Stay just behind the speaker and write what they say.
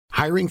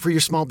Hiring for your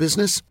small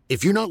business?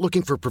 If you're not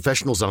looking for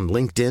professionals on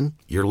LinkedIn,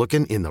 you're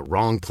looking in the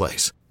wrong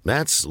place.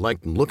 That's like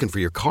looking for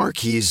your car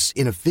keys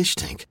in a fish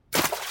tank.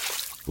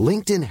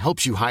 LinkedIn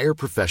helps you hire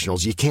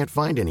professionals you can't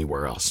find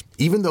anywhere else,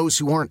 even those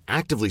who aren't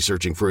actively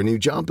searching for a new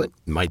job but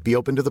might be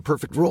open to the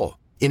perfect role.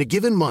 In a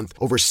given month,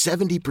 over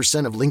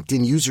 70% of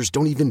LinkedIn users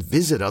don't even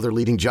visit other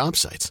leading job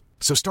sites.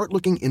 So start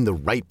looking in the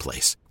right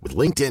place. With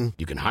LinkedIn,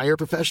 you can hire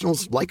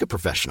professionals like a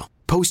professional.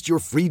 Post your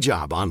free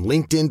job on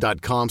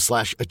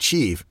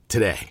linkedin.com/achieve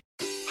today.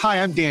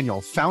 Hi, I'm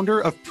Daniel, founder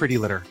of Pretty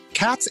Litter.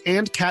 Cats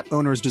and cat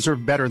owners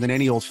deserve better than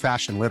any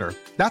old-fashioned litter.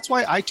 That's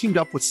why I teamed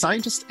up with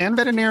scientists and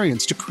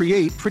veterinarians to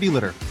create Pretty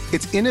Litter.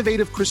 Its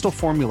innovative crystal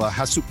formula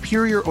has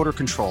superior odor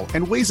control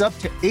and weighs up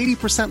to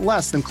 80%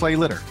 less than clay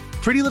litter.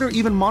 Pretty Litter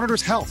even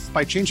monitors health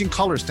by changing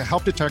colors to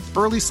help detect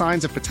early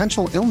signs of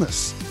potential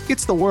illness.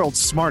 It's the world's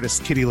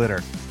smartest kitty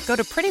litter. Go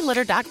to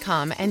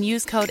prettylitter.com and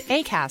use code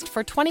ACAST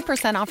for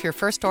 20% off your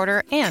first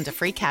order and a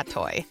free cat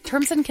toy.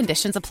 Terms and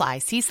conditions apply.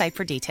 See site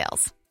for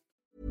details.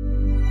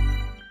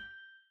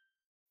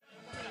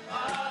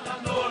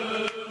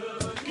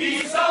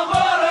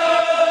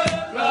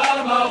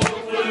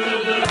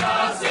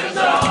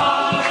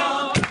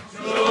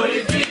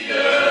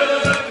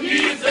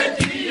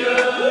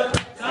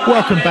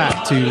 Welcome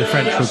back to the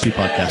French Rugby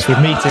Podcast with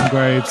me, Tim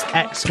Groves,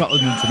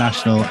 ex-Scotland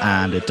international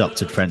and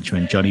adopted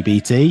Frenchman Johnny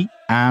Beattie,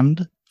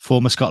 and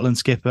former Scotland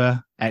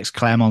skipper,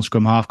 ex-Clermont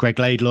scrum half Greg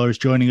Laidlaw is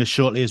joining us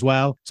shortly as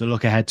well to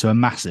look ahead to a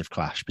massive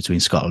clash between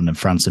Scotland and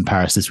France in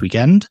Paris this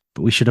weekend.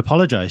 But we should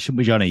apologise, shouldn't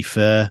we, Johnny,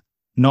 for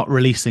not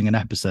releasing an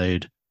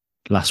episode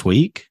last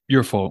week?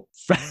 Your fault.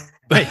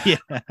 Yeah,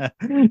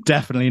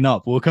 definitely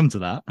not, but we'll come to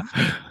that.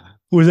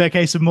 Was it a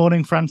case of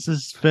mourning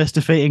France's first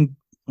defeat in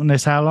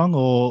this how long,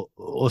 or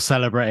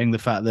celebrating the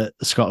fact that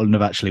Scotland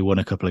have actually won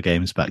a couple of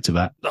games back to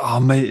back? Oh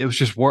mate, it was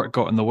just work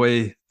got in the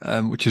way,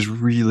 which is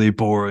really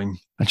boring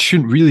and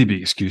shouldn't really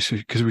be excuse,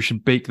 because we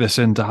should bake this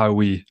into how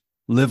we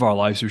live our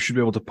lives. We should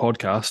be able to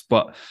podcast.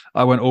 But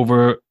I went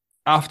over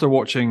after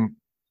watching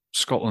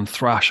Scotland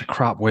thrash a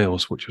crap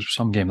Wales, which was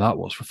some game that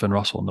was for Finn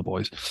Russell and the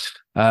boys.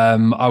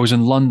 I was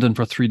in London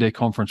for a 3-day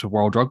conference with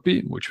World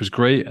Rugby, which was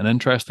great and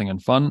interesting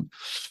and fun.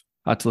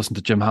 I had to listen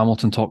to Jim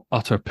Hamilton talk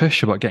utter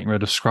pish about getting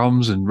rid of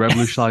scrums and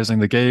revolutionising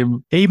the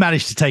game. He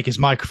managed to take his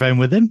microphone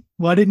with him.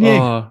 Why didn't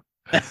you?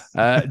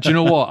 Do you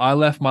know what? I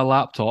left my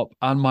laptop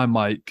and my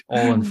mic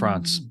all in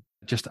France.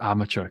 Just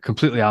amateur,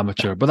 completely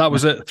amateur. But that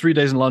was it. 3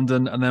 days in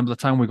London. And then by the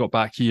time we got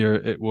back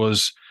here,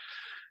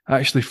 I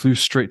actually flew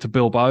straight to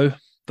Bilbao,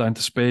 down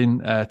to Spain,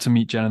 to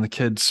meet Jen and the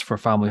kids for a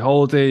family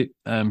holiday.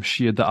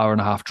 She had the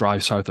 1.5-hour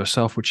drive south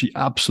herself, which she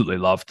absolutely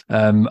loved.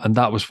 And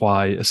that was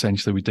why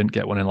essentially we didn't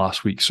get one in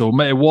last week. So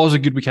it was a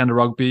good weekend of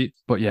rugby,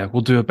 but yeah,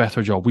 we'll do a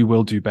better job. We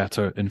will do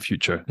better in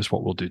future is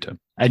what we'll do, Tim.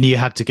 And you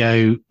had to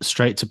go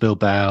straight to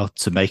Bilbao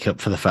to make up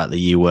for the fact that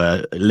you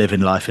were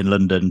living life in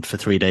London for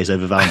 3 days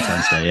over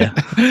Valentine's Day,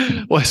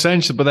 yeah? Well,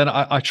 essentially, but then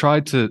I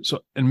tried to, so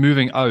in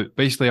moving out,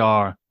 basically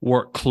our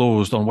work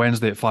closed on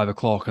Wednesday at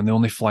 5:00 and the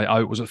only flight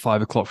out was at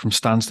 5:00 from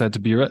Stansted to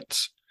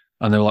Biarritz.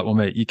 And they were like, well,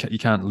 mate, you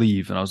can't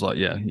leave. And I was like,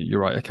 yeah, you're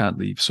right, I can't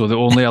leave. So the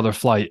only other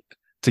flight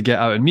to get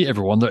out and meet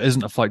everyone, there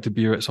isn't a flight to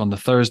Biarritz on the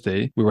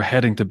Thursday. We were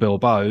heading to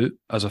Bilbao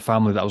as a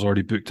family that was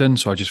already booked in.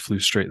 So I just flew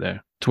straight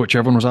there, to which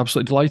everyone was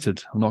absolutely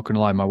delighted. I'm not going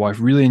to lie. My wife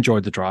really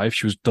enjoyed the drive.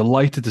 She was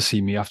delighted to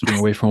see me after being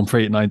away from home for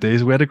 8-9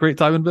 days. We had a great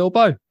time in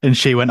Bilbao. And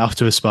she went off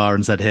to a spa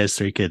and said, here's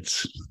 3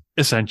 kids.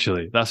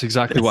 Essentially, that's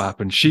exactly what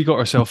happened. She got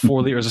herself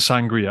 4 litres of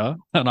sangria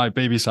and I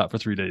babysat for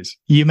 3 days.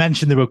 You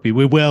mentioned the rugby.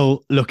 We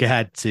will look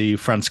ahead to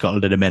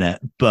France-Scotland in a minute,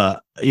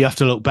 but you have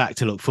to look back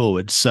to look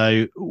forward.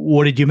 So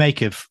what did you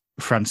make of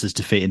France's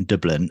defeat in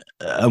Dublin?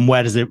 And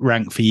where does it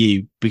rank for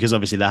you? Because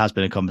obviously there has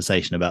been a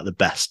conversation about the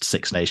best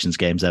Six Nations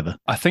games ever.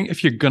 I think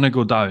if you're going to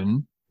go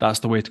down, that's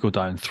the way to go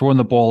down. Throwing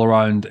the ball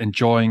around,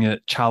 enjoying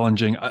it,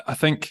 challenging. I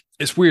think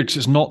it's weird because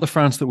it's not the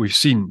France that we've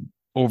seen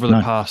over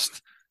the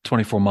past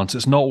 24 months.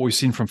 It's not what we've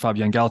seen from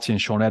Fabien Galtier and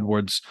Sean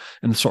Edwards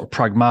in the sort of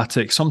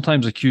pragmatic,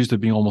 sometimes accused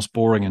of being almost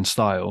boring in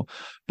style,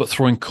 but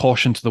throwing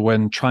caution to the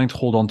wind, trying to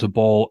hold on to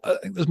ball. I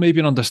think there's maybe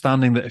an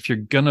understanding that if you're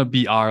going to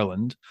beat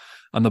Ireland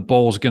and the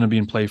ball's going to be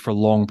in play for a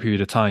long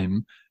period of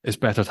time, it's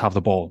better to have the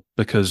ball,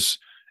 because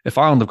if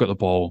Ireland have got the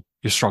ball,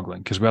 you're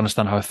struggling, because we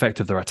understand how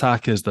effective their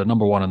attack is. They're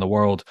number one in the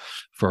world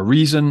for a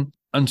reason.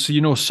 And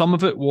so, some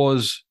of it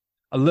was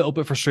a little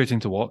bit frustrating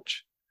to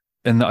watch,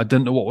 in that I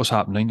didn't know what was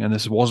happening and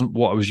this wasn't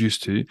what I was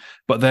used to.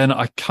 But then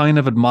I kind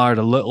of admired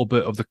a little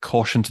bit of the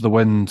caution to the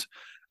wind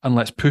and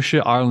let's push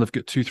it. Ireland have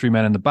got 2-3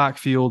 men in the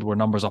backfield where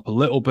numbers up a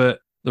little bit.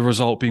 The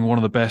result being one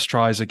of the best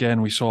tries.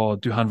 Again, we saw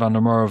Duhan van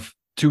der Merwe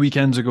 2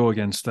 weekends ago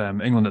against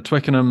England at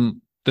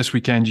Twickenham. This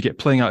weekend, you get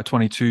playing out of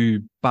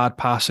 22, bad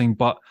passing,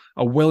 but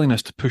a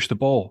willingness to push the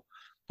ball,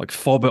 like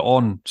fob it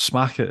on,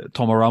 smack it.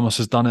 Tomo Ramos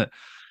has done it.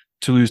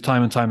 Toulouse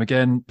time and time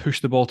again, push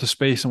the ball to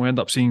space, and we end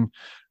up seeing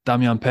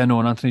Damian Penaud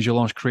and Anthony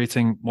Gelange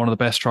creating one of the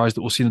best tries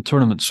that we'll see in the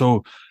tournament.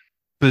 So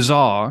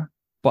bizarre,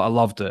 but I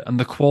loved it. And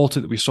the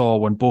quality that we saw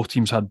when both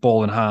teams had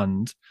ball in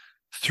hand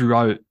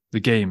throughout the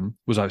game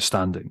was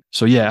outstanding.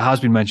 So yeah, it has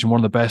been mentioned, one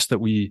of the best that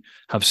we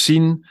have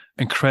seen,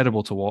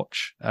 incredible to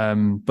watch.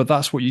 But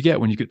that's what you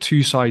get when you get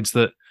two sides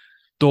that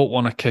don't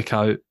want to kick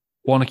out,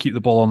 want to keep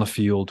the ball on the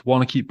field,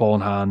 want to keep ball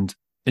in hand,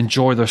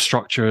 enjoy their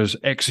structures,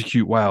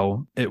 execute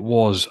well. It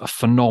was a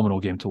phenomenal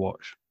game to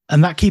watch.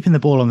 And that keeping the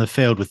ball on the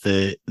field with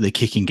the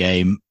kicking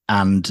game,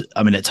 and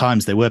I mean, at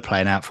times they were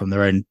playing out from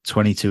their own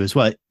 22 as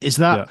well. Is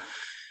that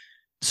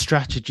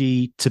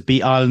strategy to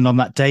beat Ireland on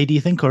that day, do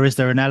you think? Or is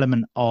there an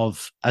element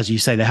of, as you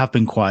say, they have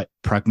been quite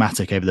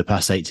pragmatic over the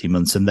past 18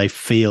 months and they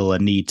feel a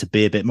need to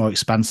be a bit more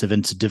expansive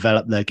and to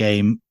develop their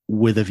game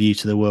with a view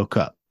to the World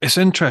Cup? It's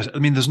interesting. I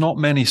mean, there's not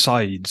many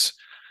sides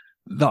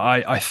that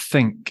I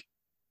think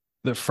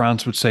that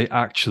France would say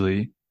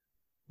actually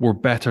were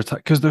better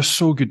because they're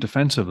so good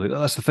defensively.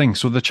 That's the thing.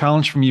 So the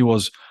challenge for me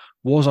was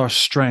our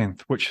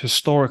strength, which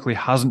historically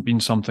hasn't been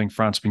something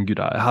France been good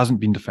at. It hasn't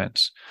been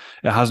defense.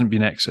 It hasn't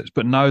been exits.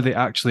 But now they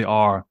actually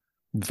are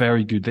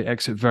very good. They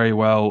exit very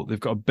well. They've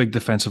got a big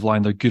defensive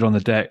line. They're good on the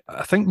deck.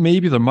 I think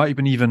maybe there might have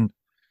been even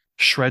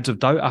shreds of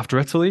doubt after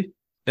Italy,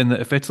 in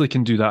that if Italy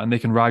can do that and they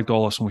can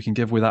ragdoll us and we can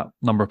give away that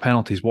number of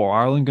penalties, what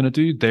are Ireland going to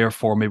do?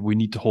 Therefore, maybe we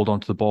need to hold on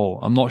to the ball.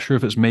 I'm not sure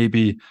if it's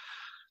maybe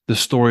the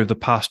story of the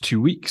past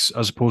 2 weeks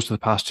as opposed to the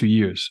past 2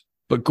 years.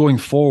 But going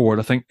forward,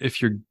 I think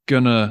if you're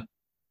going to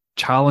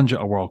challenge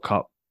at a World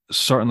Cup,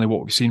 certainly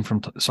what we've seen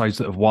from sides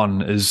that have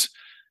won is,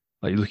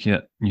 like looking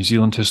at New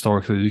Zealand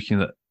historically,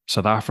 looking at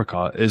South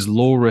Africa, is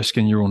low risk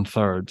in your own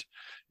third.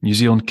 New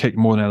Zealand kicked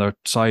more than the other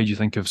side. You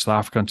think of South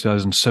Africa in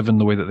 2007,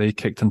 the way that they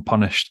kicked and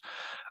punished.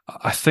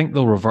 I think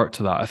they'll revert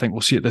to that. I think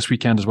we'll see it this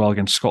weekend as well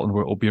against Scotland,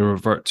 where it will be a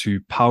revert to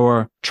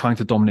power, trying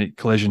to dominate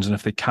collisions. And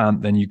if they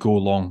can't, then you go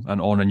along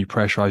and on and you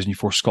pressurise and you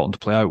force Scotland to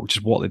play out, which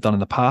is what they've done in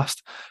the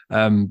past.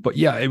 But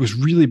yeah, it was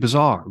really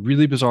bizarre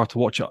to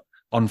watch it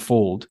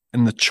unfold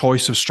in the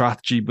choice of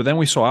strategy. But then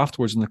we saw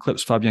afterwards in the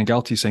clips Fabien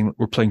Galthié saying that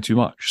we're playing too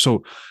much.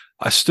 So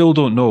I still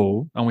don't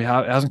know, and it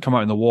hasn't come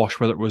out in the wash,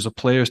 whether it was the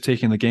players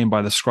taking the game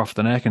by the scruff of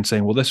the neck and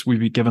saying, well, we've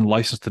been given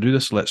license to do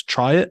this, so let's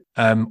try it.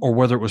 Or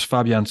whether it was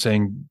Fabien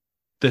saying,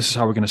 this is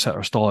how we're going to set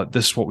our stall out,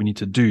 this is what we need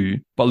to do.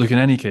 But look, in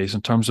any case, in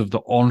terms of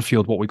the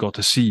on-field, what we got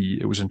to see,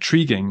 it was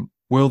intriguing.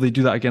 Will they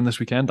do that again this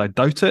weekend? I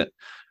doubt it.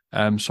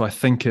 So I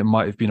think it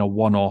might have been a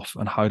one-off,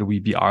 and how do we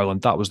beat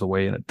Ireland? That was the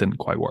way, and it didn't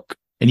quite work.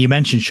 And you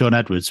mentioned Shaun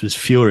Edwards was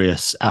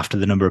furious after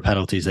the number of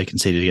penalties they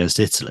conceded against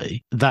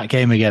Italy. That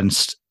game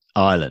against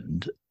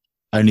Ireland,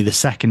 only the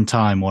second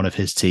time one of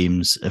his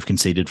teams have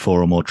conceded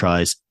 4 or more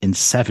tries in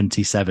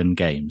 77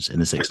 games in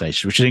the Six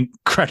Nations, which is an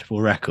incredible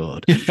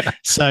record. Yeah.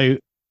 So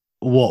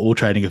what will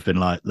training have been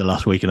like the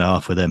last week and a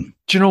half with him?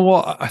 Do you know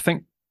what? I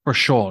think for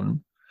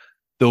Shaun,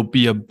 there'll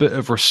be a bit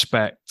of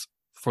respect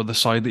for the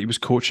side that he was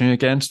coaching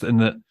against, in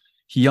that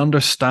he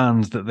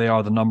understands that they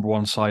are the number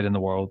one side in the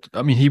world.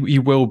 I mean, he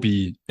will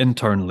be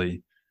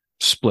internally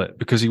split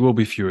because he will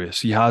be furious.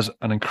 He has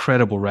an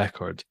incredible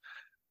record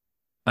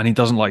and he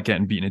doesn't like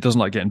getting beaten. He doesn't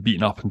like getting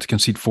beaten up, and to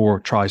concede 4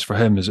 tries for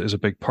him is a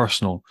big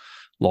personal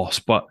loss.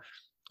 But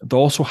there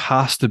also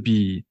has to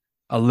be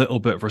a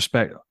little bit of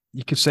respect.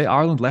 You could say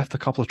Ireland left a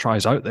couple of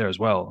tries out there as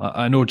well.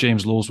 I know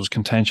James Lowe's was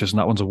contentious and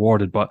that one's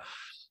awarded, but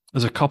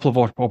there's a couple of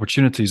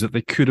opportunities that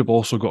they could have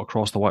also got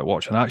across the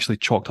whitewash and actually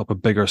chalked up a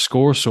bigger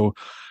score. So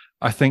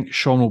I think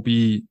Shaun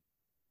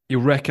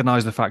he'll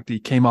recognise the fact that he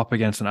came up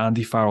against an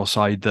Andy Farrell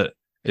side that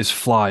is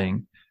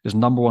flying, is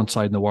number one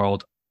side in the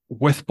world,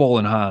 with ball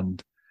in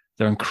hand.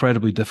 They're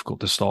incredibly difficult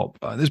to stop.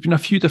 There's been a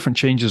few different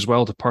changes as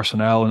well to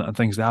personnel and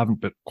things that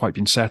haven't quite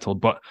been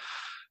settled, but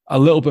a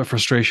little bit of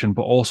frustration,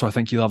 but also I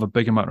think he'll have a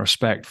big amount of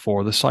respect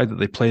for the side that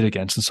they played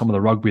against and some of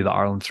the rugby that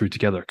Ireland threw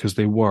together, because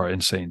they were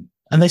insane.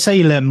 And they say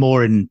you learn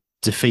more in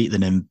defeat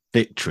than in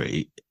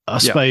victory. I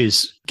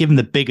suppose, given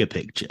the bigger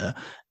picture,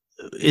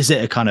 is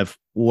it a kind of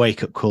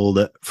wake-up call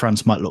that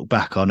France might look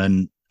back on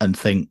and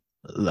think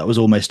that was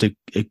almost a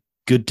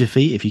good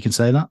defeat, if you can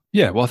say that?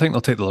 Yeah, well, I think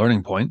they'll take the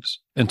learning points.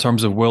 In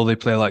terms of will they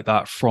play like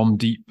that from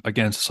deep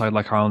against a side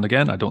like Ireland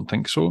again? I don't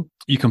think so.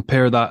 You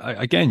compare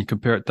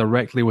it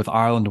directly with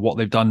Ireland, what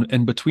they've done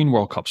in between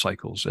World Cup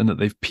cycles, in that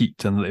they've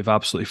peaked and that they've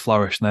absolutely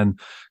flourished, and then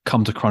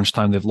come to crunch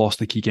time, they've lost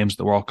the key games at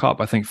the World Cup.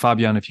 I think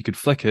Fabien, if you could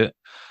flick it,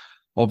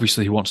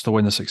 obviously he wants to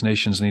win the Six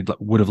Nations and he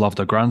would have loved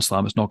a Grand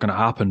Slam. It's not going to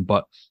happen,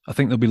 but I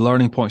think there'll be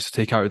learning points to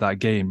take out of that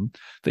game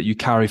that you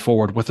carry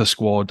forward with a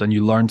squad and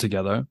you learn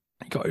together.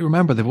 You got to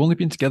remember, they've only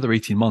been together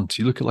 18 months.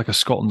 You look at like a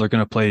Scotland, they're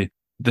going to play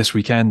this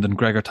weekend, and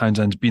Gregor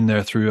Townsend's been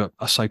there through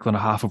a cycle and a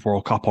half of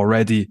World Cup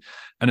already.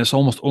 And it's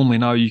almost only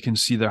now you can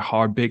see they're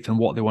hard baked in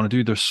what they want to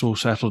do. They're so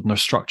settled in their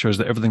structures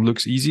that everything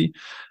looks easy.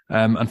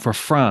 And for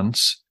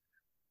France,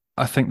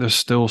 I think there's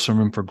still some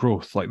room for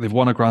growth. Like, they've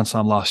won a Grand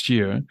Slam last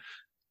year.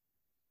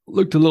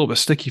 Looked a little bit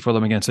sticky for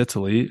them against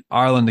Italy.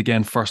 Ireland,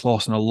 again, first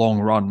loss in a long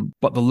run,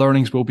 but the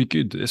learnings will be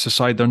good. It's a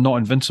side, they're not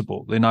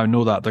invincible. They now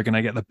know that. They're going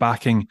to get the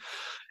backing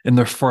in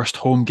their first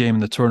home game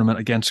in the tournament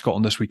against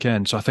Scotland this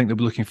weekend. So I think they'll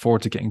be looking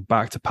forward to getting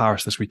back to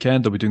Paris this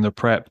weekend. They'll be doing their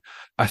prep.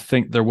 I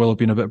think there will have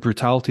been a bit of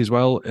brutality as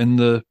well in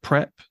the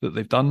prep that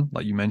they've done.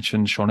 Like you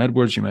mentioned, Shaun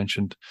Edwards, you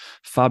mentioned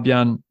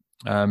Fabien.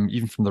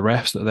 even from the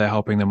refs that they're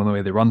helping them on the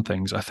way they run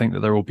things. I think that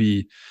there will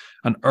be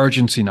an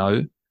urgency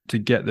now to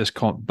get this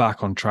comp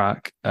back on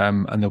track,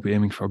 and they'll be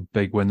aiming for a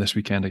big win this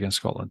weekend against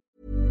Scotland.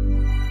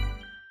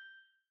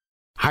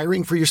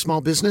 Hiring for your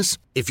small business?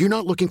 If you're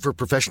not looking for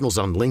professionals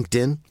on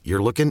LinkedIn,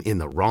 you're looking in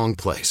the wrong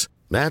place.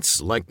 That's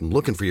like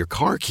looking for your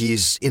car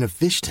keys in a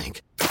fish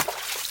tank.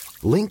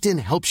 LinkedIn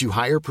helps you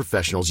hire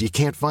professionals you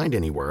can't find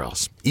anywhere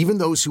else, even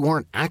those who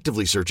aren't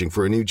actively searching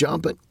for a new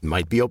job but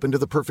might be open to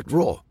the perfect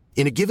role.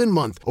 In a given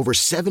month, over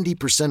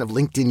 70% of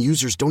LinkedIn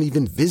users don't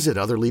even visit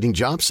other leading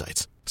job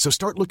sites. So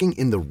start looking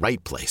in the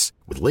right place.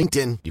 With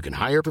LinkedIn, you can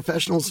hire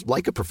professionals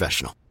like a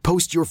professional.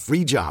 Post your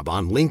free job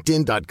on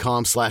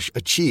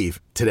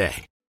linkedin.com/achieve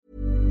today.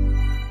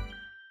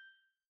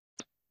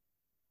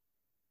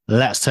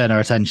 Let's turn our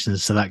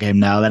attentions to that game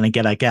now then and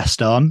get our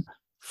guest on.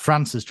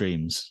 France's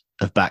dreams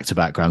of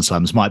back-to-back Grand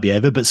Slams might be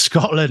over, but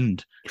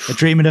Scotland are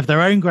dreaming of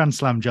their own Grand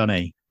Slam,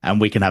 Johnny. And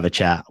we can have a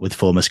chat with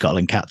former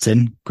Scotland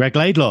captain Greg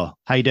Laidlaw.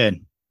 How you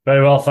doing?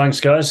 Very well,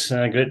 thanks, guys.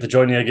 Great to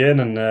join you again,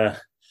 and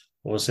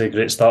obviously a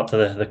great start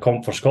to the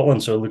comp for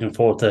Scotland. So looking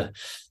forward to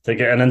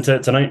getting into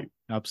it tonight.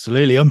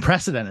 Absolutely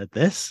unprecedented,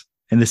 this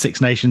in the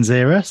Six Nations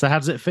era. So how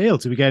does it feel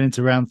to be going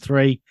into round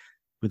 3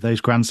 with those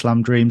Grand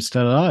Slam dreams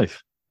still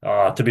alive?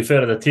 To be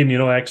fair to the team,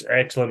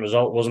 excellent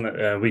result, wasn't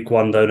it? Week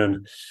 1 down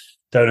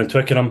in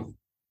Twickenham.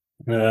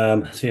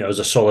 It was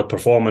a solid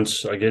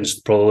performance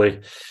against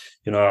probably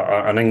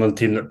an England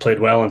team that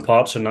played well in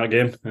parts in that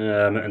game,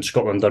 and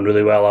Scotland done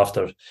really well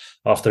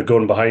after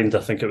going behind.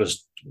 I think it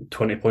was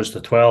 20 points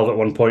to 12 at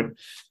one point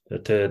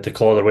to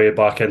claw their way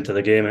back into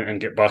the game and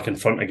get back in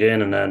front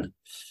again. And then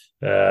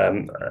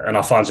and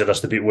I fancied us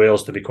to beat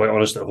Wales, to be quite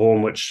honest, at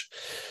home, which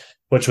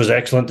was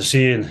excellent to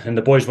see, and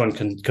the boys won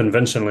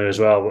convincingly as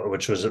well,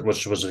 which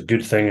was a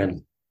good thing.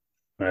 And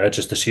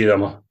just to see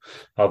them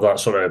have that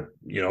sort of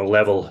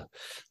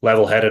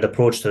level-headed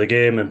approach to the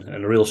game and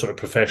a real sort of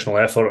professional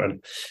effort,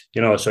 and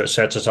so it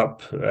sets us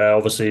up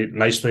obviously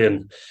nicely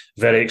and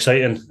very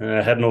exciting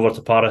heading over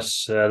to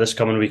Paris this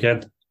coming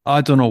weekend.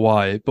 I don't know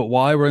why, but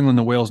why were England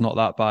and Wales not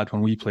that bad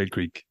when we played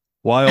Greek?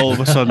 Why all of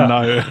a sudden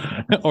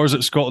now, or is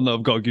it Scotland that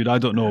have got good? I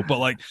don't know,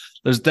 but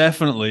there's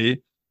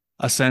definitely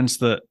a sense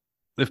that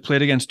they've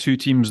played against two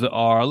teams that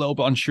are a little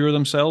bit unsure of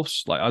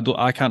themselves.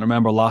 I can't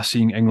remember last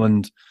seeing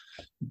England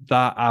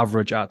that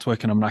average at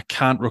Twickenham, and I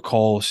can't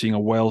recall seeing a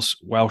Welsh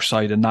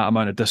side in that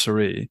amount of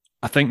disarray.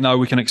 I think now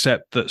we can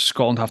accept that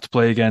Scotland have to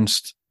play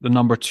against the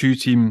number 2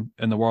 team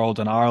in the world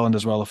and Ireland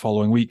as well the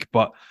following week.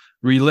 But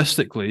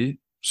realistically,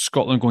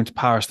 Scotland going to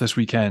Paris this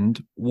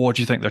weekend, what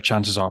do you think their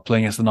chances are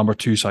playing against the number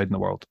 2 side in the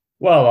world?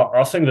 Well,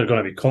 I think they're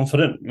going to be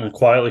confident and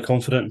quietly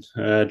confident.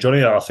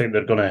 Johnny, I think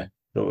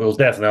they'll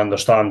definitely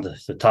understand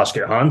the task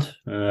at hand.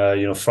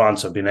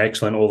 France have been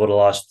excellent over the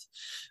last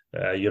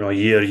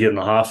year and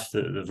a half.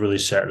 They've really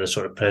set the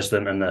sort of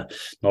precedent in the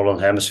Northern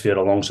Hemisphere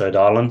alongside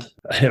Ireland.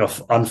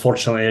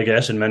 Unfortunately, I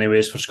guess in many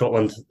ways for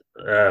Scotland,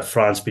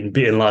 France being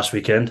beaten last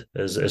weekend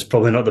is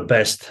probably not the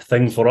best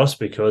thing for us,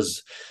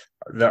 because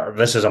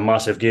this is a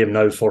massive game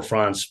now for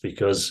France,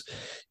 because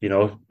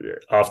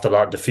after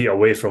that defeat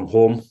away from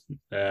home,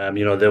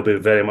 they'll be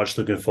very much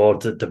looking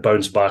forward to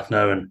bounce back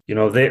now, and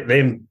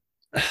they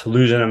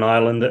losing in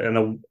Ireland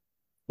and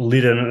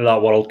leading into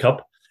that World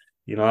Cup.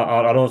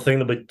 I don't think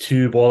they'll be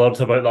too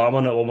bothered about that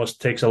one. It almost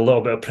takes a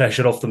little bit of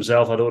pressure off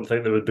themselves. I don't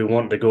think they would be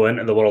wanting to go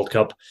into the World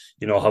Cup,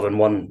 having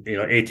won,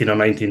 18 or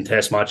 19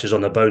 test matches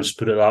on the bounce,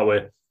 put it that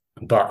way.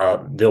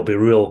 But they'll be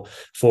real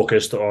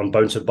focused on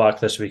bouncing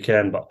back this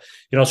weekend. But,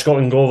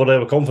 Scotland go over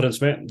there with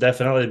confidence, mate.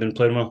 Definitely, they've been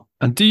playing well.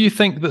 And do you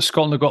think that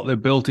Scotland have got the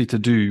ability to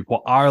do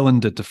what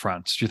Ireland did to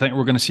France? Do you think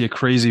we're going to see a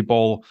crazy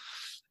ball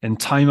in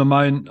time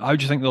amount? How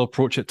do you think they'll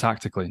approach it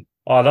tactically?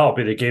 That'll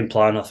be the game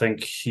plan. I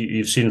think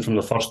you've seen from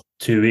the first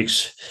 2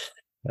 weeks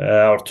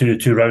or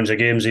two rounds of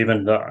games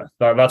even,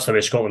 that's the way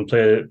Scotland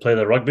play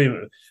their rugby,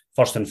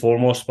 first and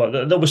foremost.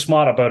 But they'll be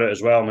smart about it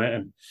as well, mate.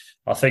 And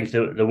I think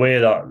the way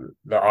that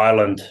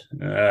Ireland,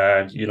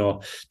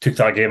 took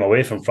that game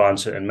away from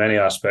France in many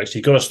aspects,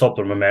 you've got to stop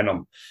their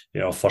momentum,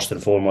 first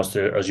and foremost,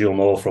 as you'll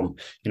know, from,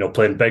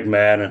 playing big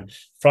men. And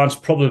France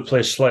probably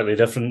plays slightly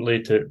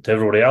differently to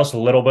everybody else a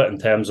little bit in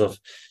terms of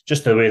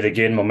just the way they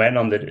gain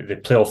momentum. They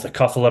play off the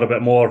cuff a little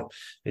bit more,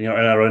 in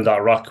and around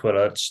that ruck,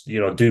 where it's,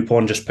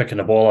 Dupont just picking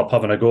the ball up,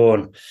 having a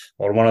go,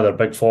 or one of their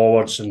big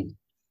forwards and,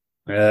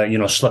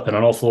 slipping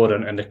an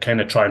offload and they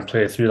kind of try and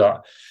play through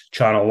that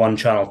channel 1,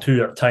 channel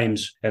 2 at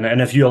times.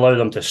 And if you allow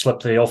them to slip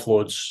the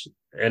offloads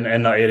in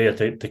that area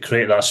to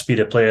create that speed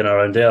of play in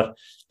around there,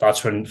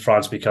 that's when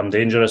France become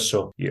dangerous.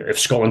 So if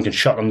Scotland can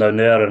shut them down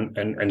there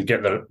and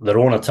get their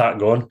own attack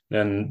going,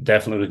 then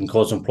definitely we can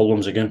cause them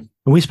problems again.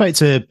 We spoke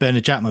to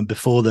Bernard Jackman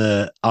before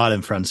the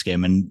Ireland-France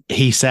game, and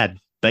he said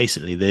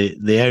basically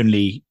the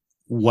only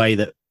way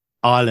that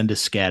Ireland is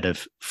scared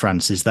of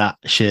France is that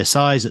sheer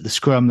size at the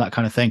scrum, that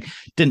kind of thing.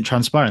 Didn't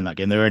transpire in that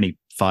game. There were only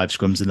 5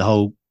 scrums in the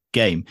whole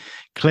game.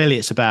 Clearly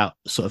it's about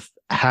sort of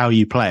how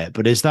you play it,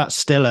 but is that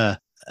still a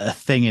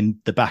thing in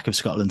the back of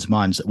Scotland's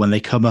minds that when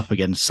they come up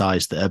against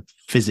sides that are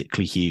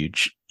physically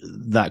huge,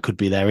 that could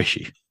be their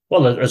issue?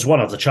 Well, it's one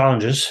of the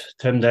challenges,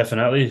 Tim,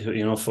 definitely.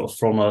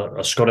 From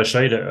a Scottish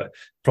side, it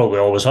probably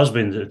always has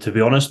been, to be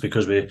honest,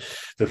 because we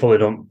probably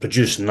don't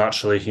produce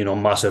naturally,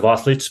 massive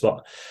athletes.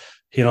 But,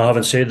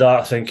 having said that,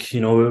 I think,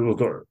 we've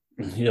got,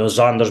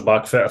 Xander's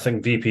back fit. I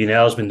think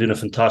VP&L has been doing a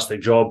fantastic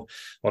job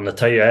on the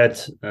tight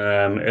end.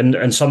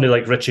 And somebody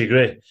like Richie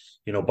Gray,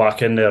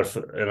 back in there.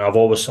 And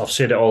I've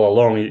said it all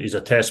along, he's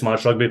a test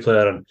match rugby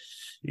player, and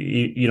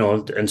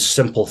in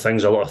simple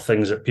things, a lot of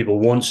things that people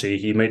won't see,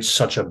 he makes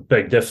such a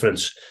big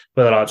difference.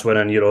 Whether that's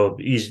winning,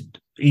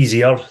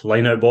 easier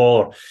line out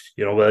ball,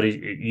 or whether he's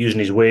using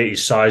his weight,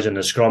 his size in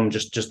the scrum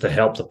just to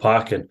help the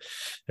pack, and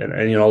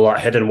that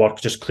hidden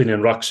work, just cleaning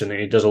rucks, and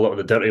he does a lot of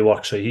the dirty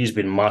work. So he's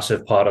been a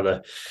massive part of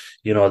the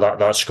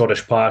that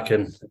Scottish pack,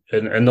 and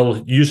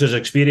they'll use his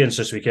experience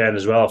this weekend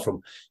as well,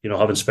 from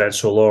having spent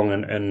so long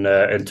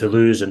in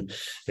Toulouse and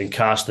in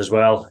Castres as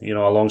well,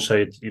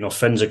 alongside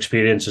Finn's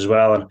experience as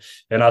well, and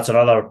that's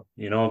another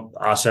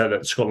asset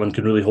that Scotland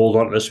can really hold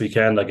on to this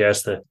weekend. I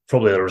guess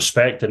probably the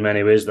respect in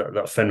many ways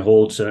that Finn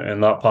holds in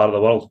that part of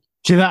the world.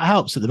 Do you think that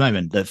helps at the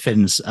moment that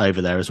Finn's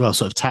over there as well,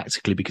 sort of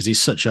tactically, because he's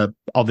such a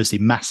obviously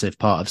massive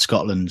part of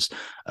Scotland's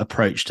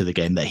approach to the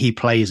game, that he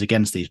plays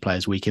against these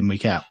players week in,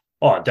 week out?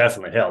 Oh, it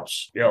definitely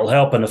helps. It'll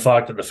help in the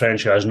fact that the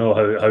French guys know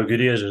how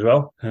good he is as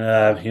well.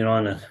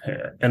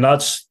 And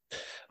that's,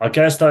 I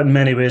guess, that in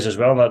many ways as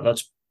well,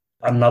 that's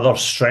another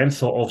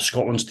strength of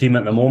Scotland's team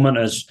at the moment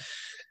is,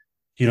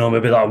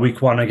 maybe that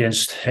week one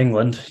against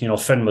England,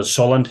 Finn was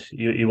solid.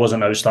 He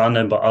wasn't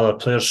outstanding, but other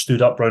players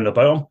stood up round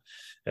about him.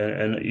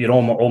 And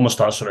almost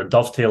that sort of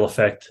dovetail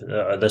effect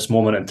at this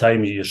moment in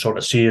time, you're sort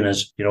of seeing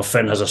is,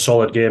 Finn has a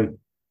solid game.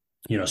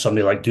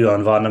 Somebody like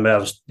Duhan van der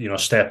Merwe's,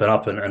 stepping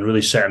up and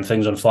really setting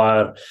things on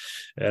fire.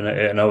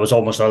 And it was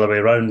almost the other way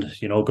around,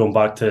 going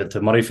back to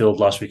Murrayfield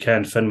last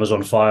weekend, Finn was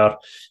on fire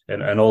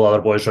and all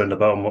other boys round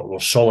about him were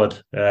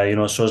solid.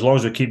 So as long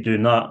as we keep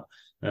doing that,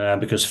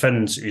 because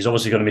he's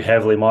obviously going to be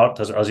heavily marked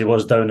as he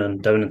was down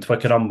in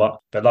Twickenham, but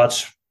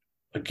that's,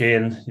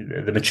 again,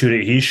 the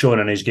maturity he's shown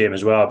in his game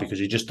as well, because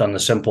he's just done the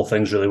simple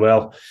things really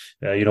well.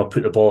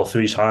 Put the ball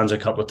through his hands a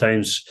couple of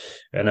times,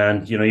 and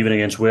then even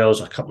against Wales,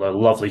 a couple of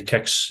lovely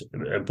kicks,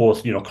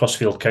 both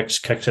crossfield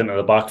kicks into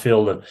the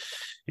backfield, and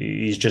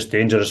he's just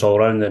dangerous all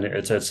around. And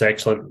it's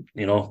excellent,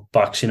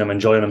 back seeing him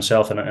enjoying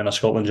himself in a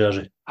Scotland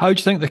jersey. How do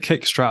you think the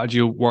kick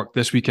strategy will work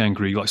this weekend,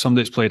 Greg? Like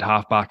somebody that's played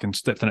half back and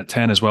stepped in at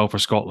 10 as well for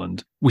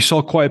Scotland. We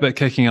saw quite a bit of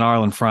kicking in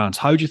Ireland, France.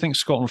 How do you think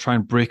Scotland will try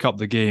and break up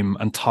the game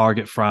and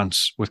target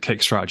France with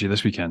kick strategy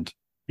this weekend?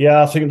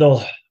 Yeah, I think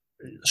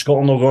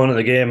Scotland will go into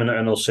the game and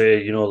they'll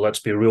say, let's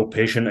be real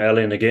patient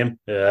early in the game.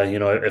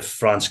 If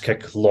France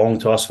kick long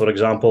to us, for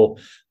example,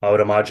 I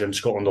would imagine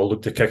Scotland will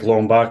look to kick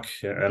long back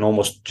and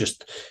almost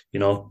just,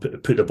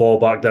 put the ball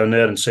back down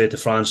there and say to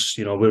France,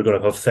 we're going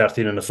to have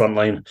 13 in the front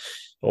line,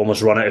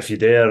 almost run it if you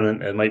dare.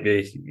 And it might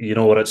be,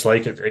 what it's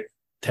like.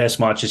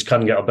 Test matches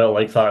can get a bit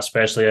like that,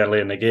 especially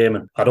early in the game.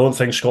 And I don't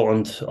think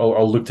Scotland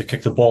will look to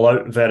kick the ball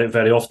out very,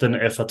 very often,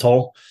 if at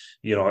all.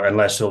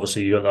 Unless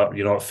obviously you got that,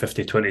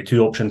 50-22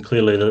 option.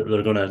 Clearly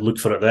they're going to look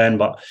for it then,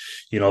 but,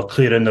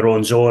 clearing their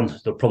own zone,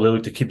 they'll probably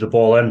look to keep the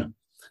ball in,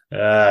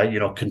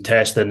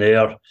 contest in the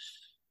air,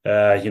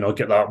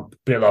 get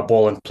that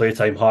ball in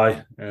playtime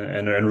high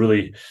and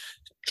really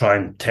try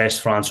and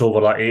test France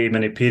over that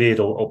 80-minute period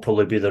will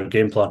probably be their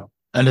game plan.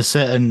 And a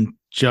certain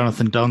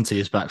Jonathan Danty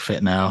is back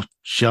fit now.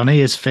 Johnny,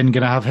 is Finn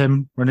going to have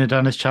him running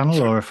down his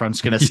channel, or are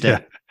France going to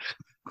stick?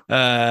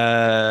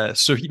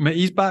 So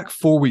he's back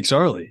 4 weeks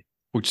early,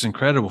 which is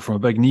incredible, from a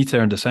big knee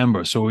tear in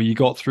December. So he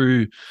got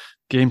through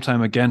game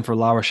time again for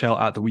La Rochelle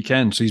at the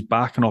weekend. So he's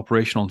back and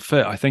operational and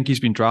fit. I think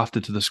he's been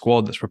drafted to the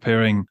squad that's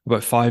preparing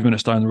about 5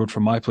 minutes down the road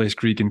from my place,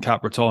 Greig, in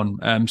Cap Breton.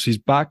 So he's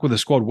back with the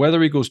squad.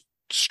 Whether he goes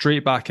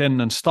straight back in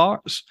and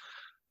starts,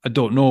 I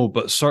don't know,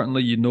 but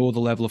certainly the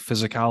level of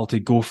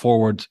physicality, go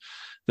forward,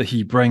 that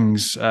he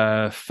brings.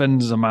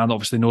 Finn's a man that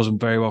obviously knows him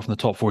very well from the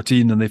top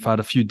 14, and they've had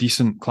a few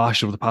decent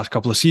clashes over the past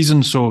couple of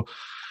seasons. So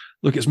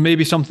look, it's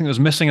maybe something that's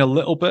missing a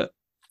little bit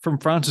from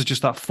France, is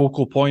just that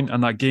focal point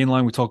and that gain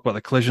line. We talk about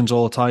the collisions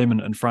all the time,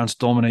 and France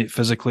dominate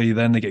physically,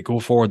 then they get go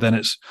forward, then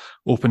it's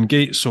open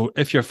gates. So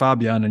if you're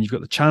Fabian and you've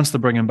got the chance to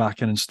bring him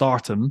back in and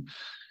start him,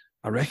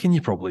 I reckon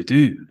you probably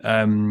do.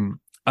 And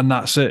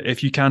that's it.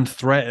 If you can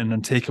threaten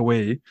and take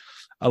away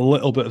a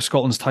little bit of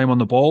Scotland's time on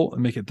the ball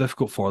and make it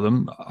difficult for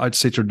them, I'd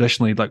say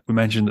traditionally, like we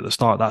mentioned at the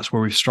start, that's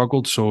where we've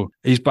struggled. So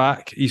he's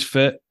back, he's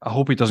fit. I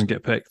hope he doesn't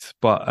get picked,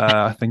 but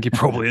I think he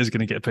probably is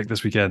going to get picked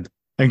this weekend.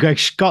 And Greg,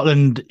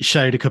 Scotland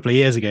showed a couple of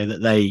years ago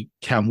that they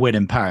can win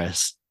in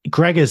Paris.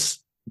 Greg has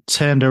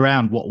turned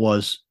around what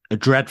was a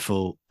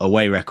dreadful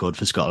away record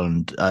for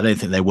Scotland. I don't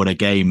think they won a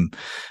game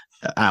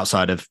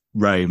outside of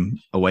Rome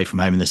away from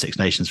home in the Six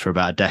Nations for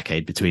about a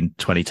decade between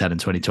 2010 and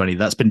 2020.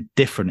 That's been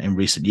different in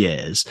recent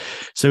years.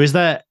 So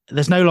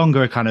there's no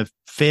longer a kind of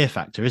fear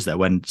factor, is there,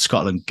 when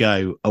Scotland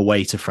go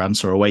away to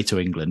France or away to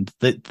England,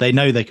 that they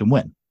know they can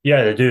win?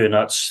 Yeah, they do, and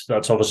that's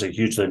obviously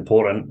hugely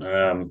important.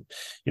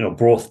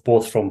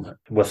 Both from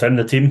within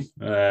the team,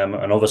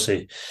 and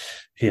obviously,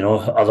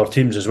 other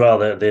teams as well.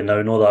 They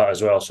now know that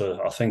as well. So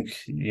I think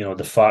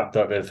the fact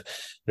that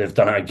they've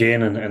done it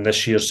again in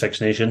this year's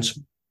Six Nations,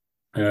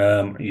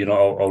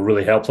 I'll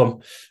really help them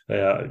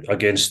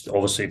against.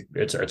 Obviously,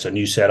 it's a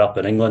new setup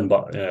in England,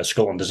 but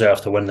Scotland deserve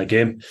to win the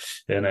game,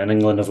 and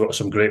England have got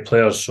some great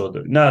players. So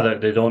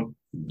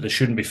they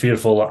shouldn't be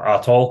fearful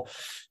at all.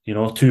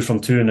 2 from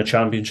 2 in the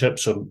championship,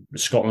 so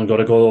Scotland got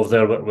to go over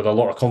there with a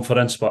lot of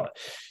confidence. But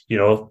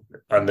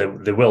and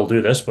they will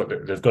do this,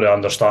 but they've got to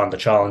understand the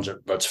challenge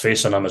that's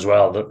facing them as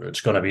well. That it's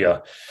going to be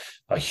a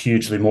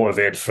hugely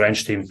motivated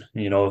French team.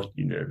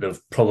 They're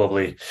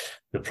probably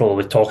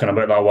talking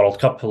about that World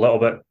Cup a little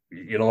bit,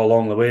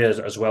 along the way,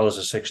 as well as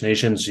the Six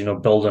Nations.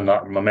 Building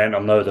that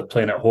momentum now. They're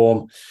playing at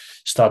home,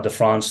 Stade de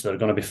France. They're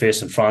going to be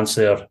facing France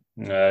there.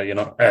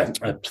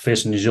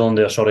 Facing New Zealand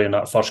there, in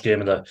that first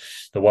game of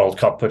the World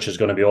Cup, which is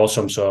going to be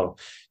awesome. So,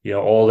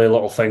 all the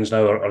little things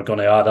now are going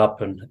to add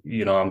up, and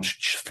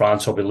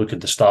France will be looking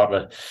to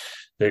start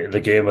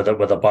the game with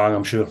a bang,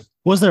 I'm sure.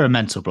 Was there a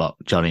mental block,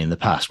 Johnny, in the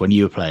past when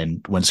you were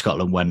playing, when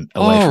Scotland went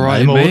away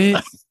from home?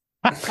 Mate.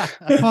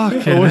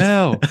 Fucking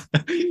hell.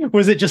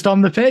 Was it just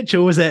on the pitch,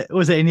 or was it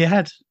in your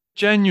head?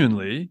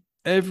 Genuinely,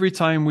 every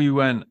time we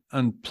went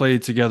and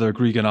played together,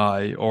 Grieg and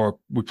I, or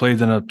we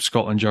played in a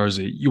Scotland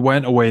jersey, you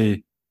went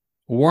away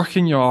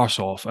working your arse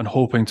off and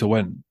hoping to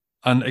win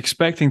and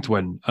expecting to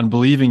win and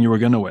believing you were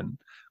going to win.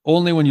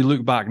 Only when you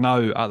look back now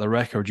at the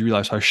record, you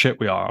realise how shit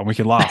we are, and we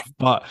can laugh.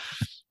 But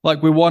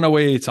we won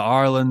away to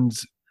Ireland.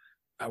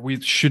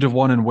 We should have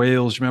won in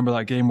Wales. Remember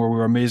that game where we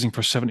were amazing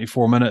for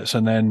 74 minutes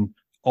and then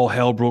all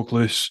hell broke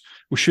loose?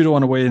 We should have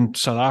won away in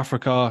South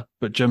Africa,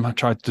 but Jim had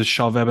tried to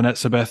shove Eben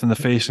Etzebeth in the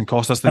face and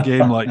cost us the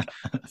game.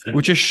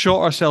 We just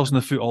shot ourselves in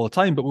the foot all the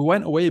time. But we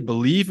went away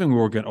believing we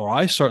were going, or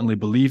I certainly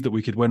believed that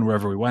we could win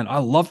wherever we went. I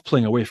loved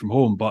playing away from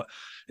home, but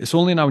it's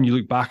only now when you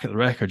look back at the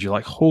record, you're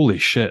like, holy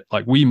shit,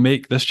 we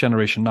make this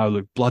generation now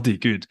look bloody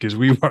good, because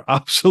we were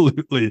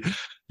absolutely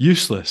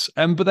useless.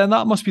 But then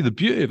that must be the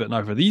beauty of it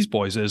now for these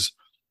boys, is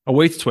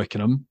away to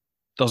Twickenham,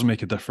 doesn't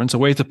make a difference.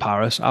 Away to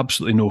Paris,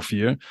 absolutely no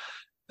fear.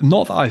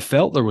 Not that I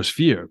felt there was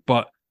fear,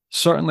 but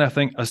certainly I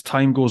think as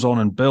time goes on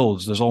and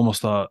builds, there's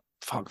almost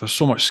there's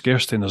so much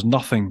scarcity and there's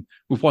nothing.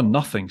 We've won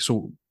nothing.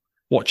 So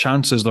what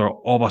chance is there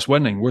of us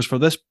winning? Whereas for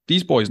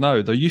these boys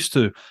now, they're used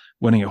to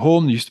winning at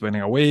home, they're used to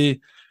winning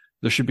away.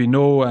 There should be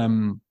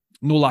no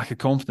lack of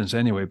confidence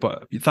anyway.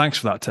 But thanks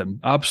for that,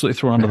 Tim. Absolutely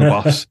thrown under the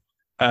bus.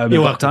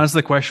 But to answer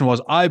the question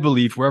I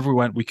believe wherever we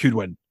went, we could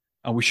win.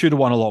 And we should have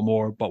won a lot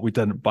more, but we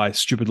didn't, by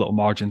stupid little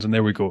margins. And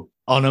there we go.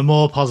 On a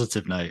more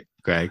positive note,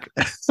 Greg,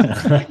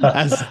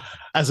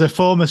 as a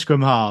former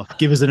scrum half,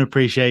 give us an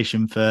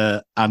appreciation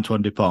for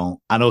Antoine Dupont.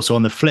 And also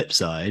on the flip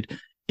side,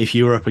 if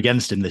you were up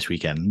against him this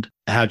weekend,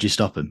 how'd you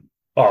stop him?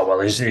 Oh,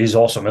 well, he's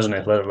awesome, isn't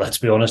he? Let's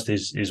be honest,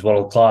 he's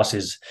world class.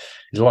 He's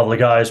a lovely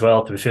guy as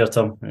well, to be fair to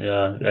him.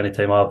 Yeah,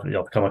 anytime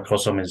I've come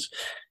across him, he's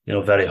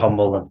very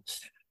humble.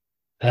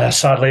 And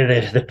sadly,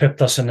 they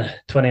pipped us in the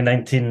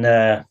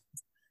 2019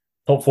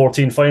 top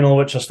 14 final,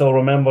 which I still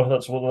remember.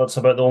 That's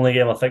about the only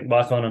game I think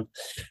back on,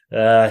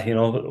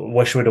 and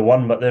wish we'd have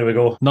won, but there we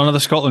go. None of the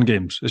Scotland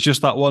games. It's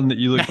just that one that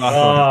you look back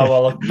on.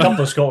 Well, a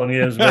couple of Scotland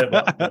games, mate,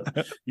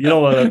 but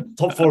the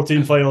top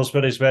 14 final is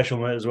pretty special,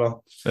 mate, as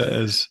well. It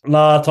is.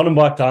 Turning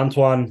back to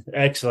Antoine,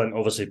 excellent,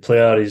 obviously,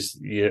 player. He's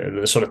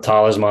the sort of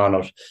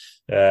talisman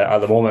at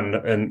the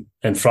moment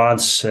in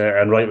France,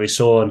 and rightly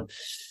so. And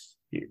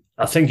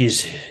I think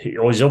he's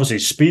obviously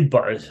speed,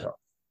 but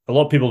a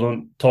lot of people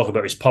don't talk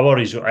about his power.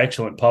 He's got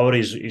excellent power.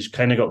 He's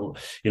kind of got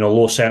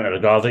low centre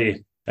of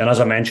gravity, and as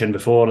I mentioned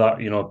before, that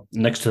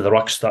next to the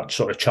rucks, that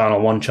sort of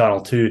channel 1,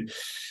 channel 2,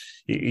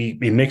 he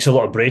makes a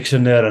lot of breaks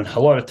in there, and a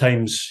lot of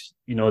times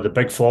the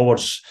big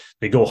forwards,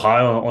 they go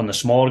high on the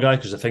smaller guy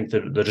because they think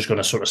they're just going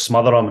to sort of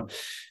smother him,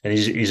 and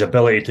his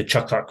ability to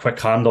chuck that quick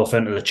handoff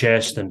into the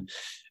chest and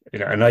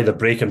either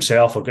break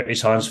himself or get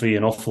his hands free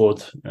and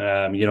offload.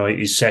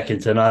 He's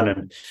second to none,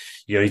 and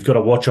you've got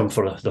to watch him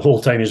for the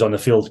whole time he's on the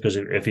field, because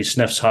if he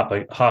sniffs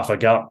half a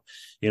gap,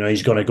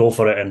 he's going to go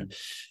for it,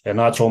 and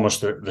that's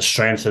almost the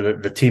strength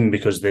of the team,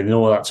 because they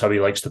know that's how he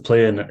likes to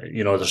play. And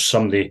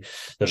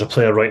there's a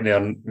player right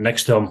there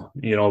next to him,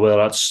 whether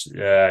that's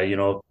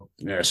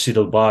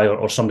Cyril Bay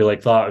or somebody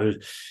like that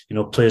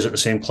who plays at the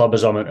same club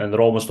as him, and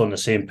they're almost on the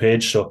same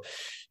page. So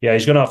yeah,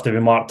 he's going to have to be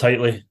marked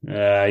tightly.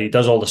 He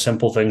does all the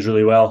simple things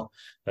really well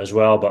as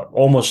well, but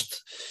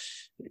almost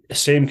the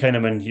same kind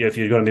of if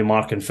you're going to be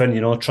marking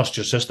Finn, trust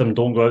your system,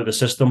 don't go out of the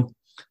system.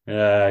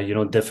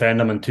 Defend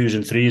him in 2s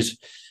and 3s,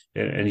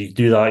 and you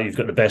do that, you've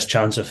got the best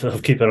chance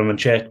of keeping him in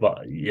check.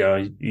 But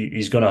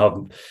he's going to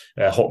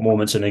have hot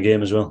moments in the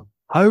game as well.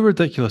 How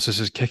ridiculous is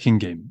his kicking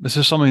game? This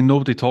is something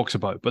nobody talks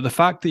about, but the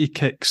fact that he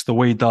kicks the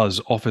way he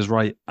does off his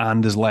right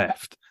and his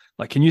left,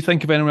 can you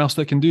think of anyone else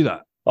that can do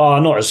that? Oh,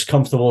 not as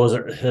comfortable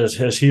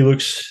as he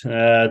looks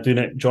doing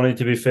it, Johnny.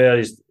 To be fair,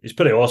 he's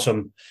pretty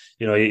awesome.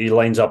 He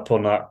lines up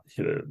on that.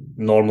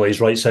 Normally,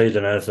 he's right side,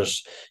 and if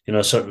there's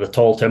sort of the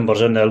tall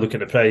timbers in there, look at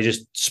the play, he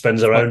just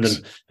spins around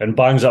and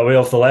bangs that way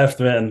off the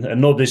left, mate,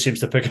 and nobody seems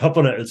to pick up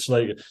on it. It's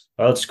like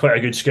that's quite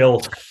a good skill,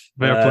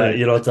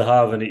 to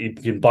have, and he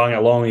can bang it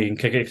along, he can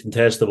kick it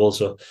contestable.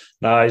 So,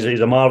 he's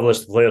a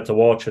marvelous player to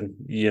watch, and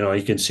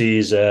you can see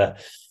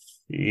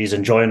he's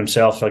enjoying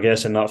himself, I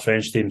guess, in that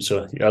French team.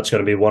 So that's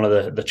going to be one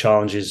of the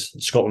challenges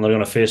Scotland are going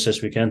to face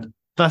this weekend.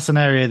 That's an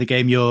area of the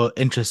game you're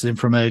interested in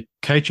from a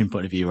coaching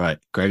point of view, right,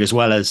 Greg, as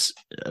well as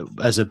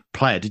a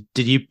player.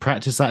 Did you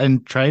practice that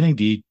in training?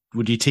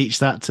 Would you teach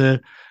that to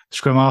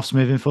scrum halves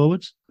moving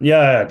forwards?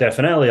 Yeah,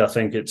 definitely. I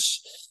think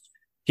it's,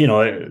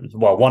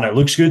 one, it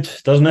looks good,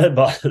 doesn't it?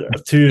 But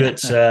two,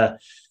 it's,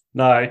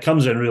 it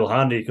comes in real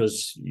handy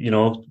because,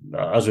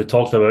 as we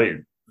talked about,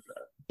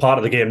 part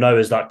of the game now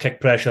is that kick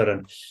pressure,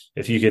 and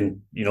if you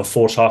can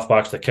force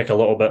halfbacks to kick a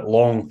little bit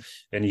long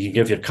and you can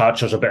give your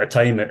catchers a bit of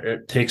time,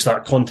 it takes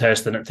that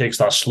contest and it takes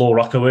that slow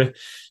ruck away,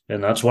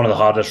 and that's one of the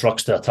hardest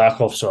rucks to attack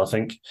off. So I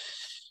think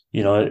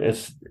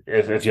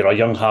if you're a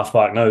young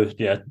halfback now,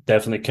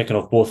 definitely kicking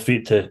off both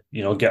feet to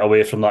get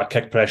away from that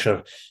kick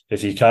pressure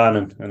if you can,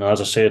 and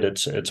as I said,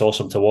 it's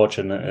awesome to watch,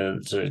 and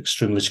it's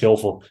extremely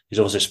skillful. He's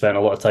obviously spent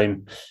a lot of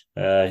time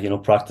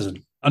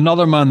practicing.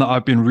 Another man that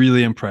I've been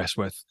really impressed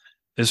with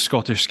is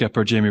Scottish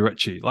skipper Jamie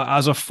Ritchie. Like,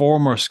 as a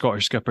former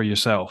Scottish skipper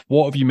yourself,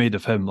 what have you made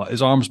of him? Like,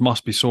 his arms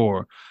must be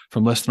sore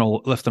from lifting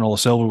all the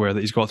silverware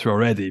that he's got through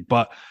already.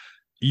 But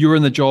you're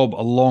in the job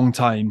a long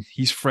time.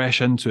 He's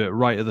fresh into it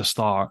right at the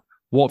start.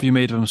 What have you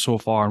made of him so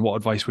far, and what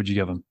advice would you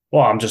give him?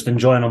 Well, I'm just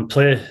enjoying him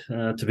play,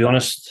 to be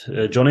honest,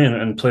 Johnny,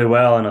 and play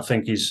well. And I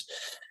think he's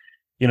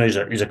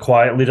a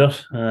quiet leader,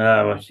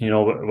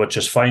 which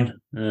is fine,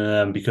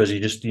 because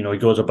he just, he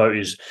goes about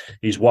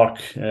his work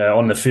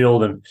on the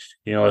field, and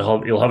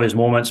he'll have his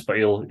moments, but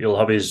he'll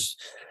have his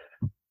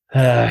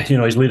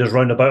his leaders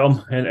round about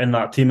him in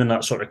that team, and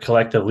that sort of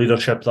collective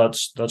leadership.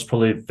 That's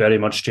probably very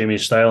much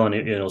Jamie's style, and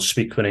he'll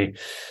speak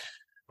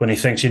when he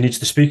thinks he needs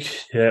to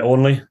speak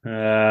only.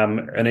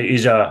 And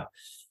he's a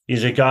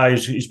guy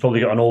who's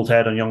probably got an old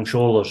head on young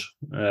shoulders,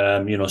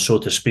 so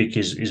to speak.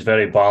 He's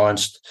very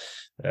balanced.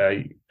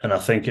 And I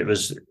think it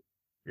was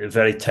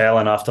very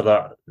telling after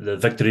the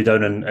victory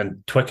down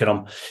in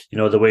Twickenham,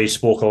 the way he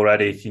spoke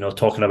already,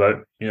 talking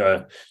about,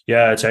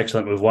 it's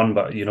excellent we've won,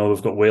 but,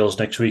 we've got Wales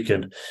next week.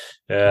 And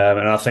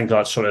I think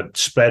that's sort of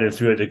spreading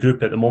throughout the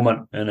group at the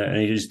moment. And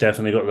he's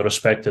definitely got the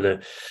respect of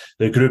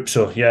the group.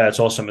 So, it's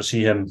awesome to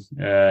see him,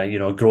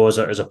 grow as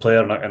a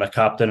player and a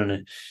captain.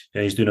 And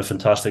he's doing a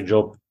fantastic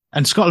job.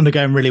 And Scotland are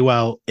going really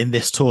well in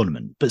this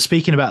tournament. But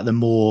speaking about them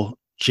more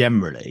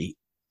generally,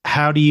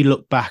 how do you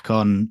look back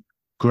on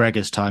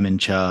Gregor's time in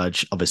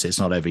charge? Obviously, it's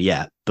not over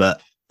yet,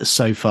 but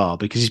so far,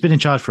 because he's been in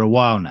charge for a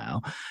while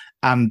now,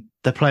 and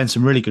they're playing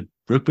some really good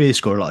rugby. He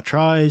scored a lot of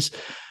tries.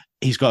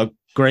 He's got a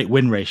great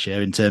win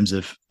ratio in terms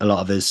of a lot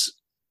of his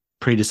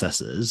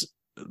predecessors,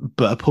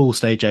 but a pool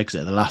stage exit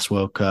at the last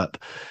World Cup.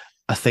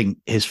 I think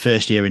his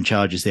first year in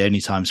charge is the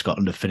only time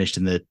Scotland have finished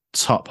in the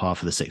top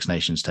half of the Six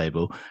Nations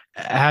table.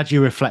 How do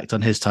you reflect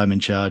on his time in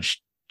charge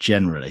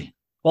generally?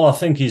 Well, I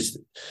think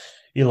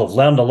he'll have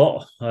learned a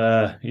lot,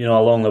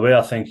 along the way.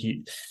 I think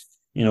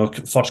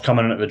first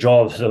coming into the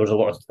job, there was a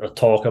lot of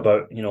talk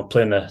about,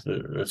 playing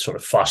the sort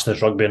of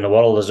fastest rugby in the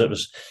world, as it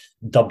was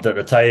dubbed at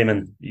the time.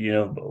 And,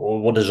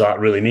 what does that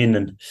really mean?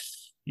 And,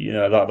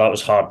 that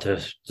was hard to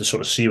sort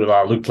of see what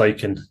that looked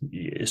like. And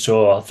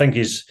so I think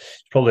he's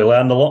probably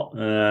learned a lot.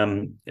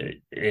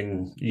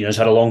 He's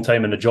had a long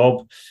time in the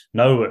job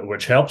now,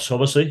 which helps,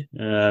 obviously.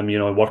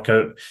 Work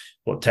out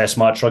what Test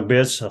match rugby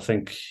is. I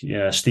think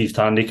Steve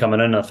Tandy coming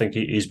in, I think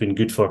he's been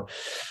good for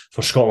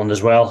Scotland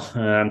as well,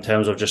 in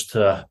terms of just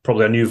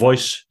probably a new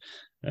voice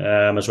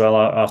as well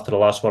after the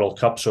last World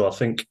Cup. So I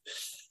think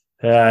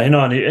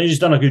and he's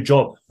done a good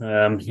job.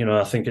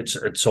 I think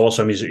it's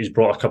awesome. He's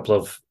brought a couple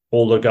of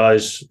older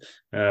guys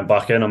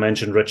back in. I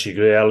mentioned Richie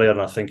Gray earlier,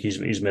 and I think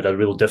he's made a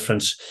real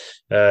difference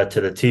to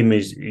the team.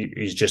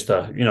 He's just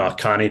a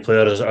canny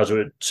player, as we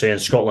would say in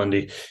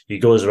Scotland. He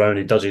goes around,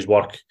 he does his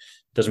work,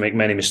 doesn't make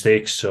many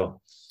mistakes.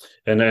 So,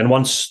 and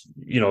once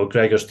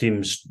Gregor's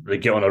teams, they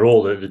get on a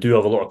roll, they do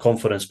have a lot of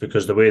confidence,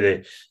 because the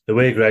way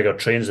Gregor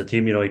trains the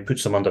team, he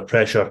puts them under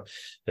pressure,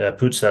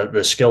 puts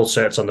the skill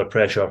sets under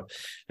pressure,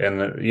 and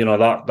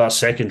that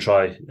second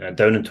try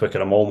down in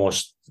Twickenham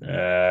almost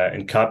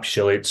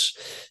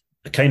encapsulates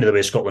kind of the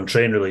way Scotland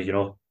train, really.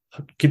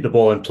 Keep the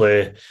ball in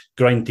play,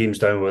 grind teams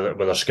down with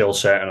their skill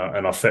set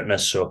and our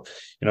fitness. So,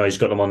 he's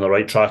got them on the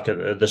right track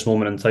at this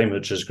moment in time,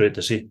 which is great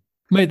to see.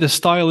 Mate, the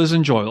style is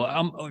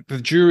enjoyable.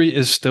 The jury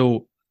is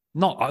still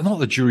not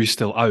the jury's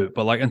still out,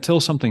 but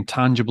until something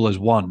tangible is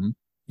won,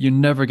 you're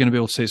never going to be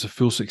able to say it's a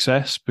full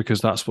success,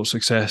 because that's what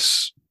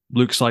success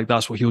looks like.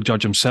 That's what he'll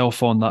judge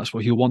himself on. That's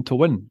what he'll want to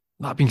win.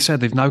 That being said,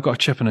 they've now got a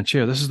chip in a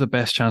chair. This is the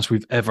best chance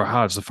we've ever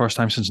had. It's the first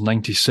time since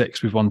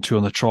 '96 we've won 2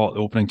 on the trot,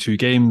 the opening 2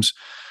 games.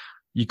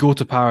 You go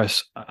to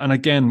Paris, and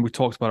again, we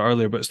talked about it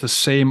earlier, but it's the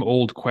same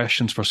old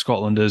questions for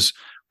Scotland as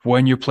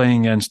when you're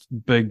playing against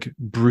big,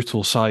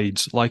 brutal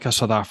sides like a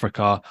South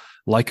Africa,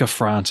 like a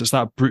France. It's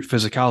that brute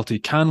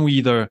physicality. Can we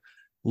either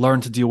learn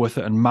to deal with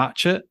it and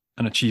match it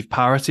and achieve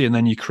parity, and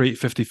then you create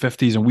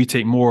 50-50s and we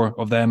take more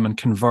of them and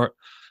convert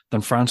than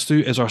France do?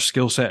 Is our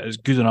skill set as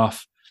good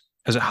enough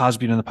as it has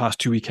been in the past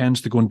 2 weekends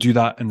to go and do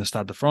that in the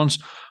Stade de France?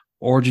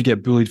 Or do you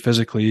get bullied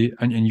physically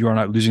and you are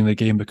not losing the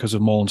game because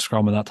of maul and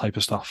scrum and that type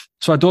of stuff?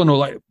 So I don't know,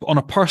 like on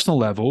a personal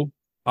level,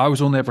 I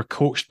was only ever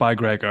coached by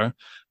Gregor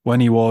when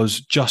he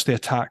was just the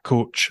attack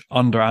coach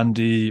under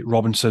Andy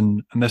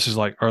Robinson. And this is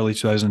like early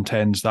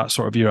 2010s, that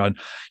sort of era. And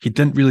he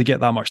didn't really get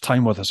that much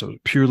time with us. It was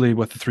purely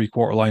with the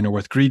 3/4 line or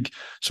with Grieg.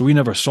 So we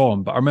never saw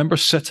him. But I remember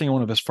sitting in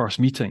one of his first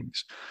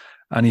meetings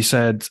and he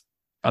said,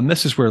 and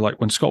this is where like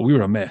when Scott, we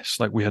were a mess.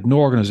 Like we had no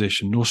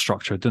organization, no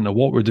structure, didn't know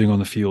what we were doing on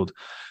the field.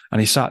 And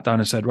he sat down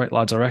and said, right,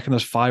 lads, I reckon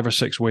there's 5 or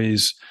 6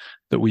 ways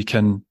that we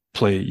can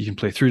play. You can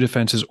play through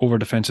defenses, over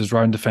defenses,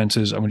 round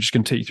defenses, and we're just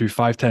going to take you through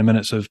 5-10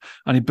 minutes of,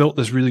 and he built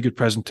this really good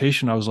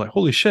presentation. I was like,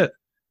 holy shit,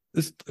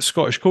 this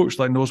Scottish coach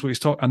like knows what he's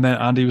talking. And then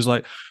Andy was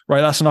like,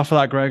 right, that's enough of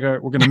that,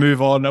 Gregor. We're going to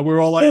move on. And we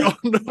were all like, oh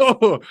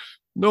no,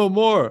 no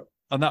more.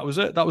 And that was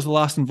it. That was the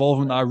last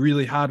involvement that I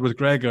really had with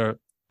Gregor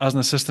as an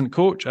assistant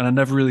coach. And I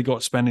never really got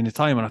to spend any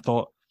time. And I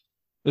thought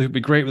it would be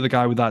great with a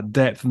guy with that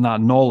depth and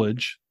that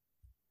knowledge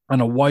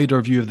and a wider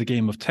view of the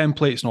game of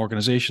templates and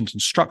organizations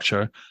and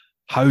structure.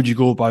 How do you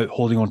go about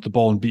holding onto the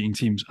ball and beating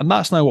teams? And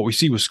that's now what we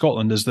see with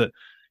Scotland, is that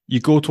you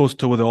go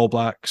toe-to-toe with the All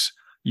Blacks,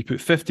 you put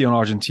 50 on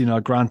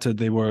Argentina. Granted,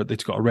 they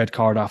got a red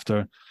card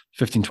after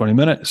 15, 20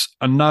 minutes.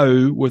 And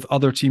now with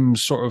other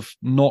teams sort of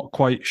not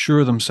quite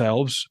sure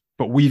themselves,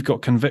 but we've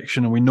got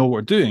conviction and we know what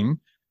we're doing,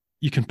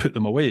 you can put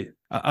them away.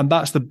 And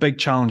that's the big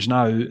challenge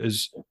now,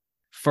 is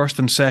first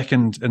and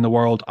second in the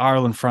world,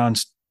 Ireland,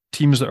 France,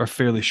 teams that are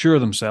fairly sure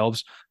of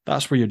themselves,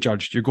 that's where you're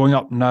judged. You're going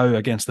up now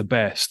against the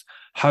best.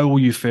 How will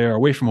you fare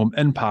away from home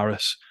in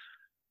Paris?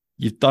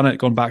 You've done it,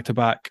 gone back to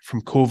back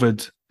from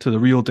COVID to the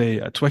real day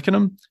at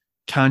Twickenham.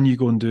 Can you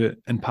go and do it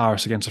in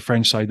Paris against a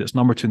French side that's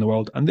number 2 in the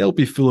world? And they'll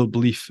be full of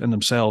belief in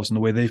themselves and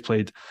the way they've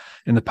played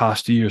in the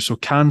past 2 years. So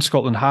can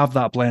Scotland have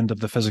that blend of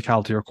the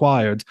physicality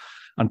required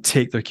and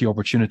take their key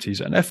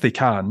opportunities? And if they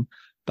can,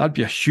 that'd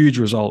be a huge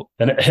result.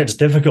 And it's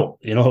difficult,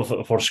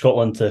 for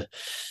Scotland to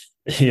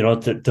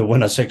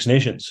win a Six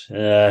Nations.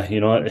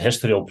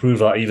 History will prove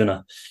that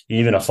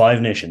even a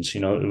Five Nations.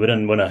 We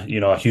didn't win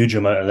a huge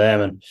amount of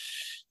them, and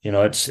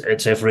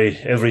it's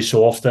every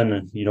so often,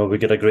 and we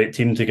get a great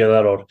team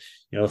together, or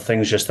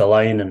things just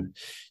align, and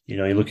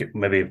you look at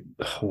maybe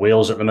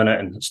Wales at the minute,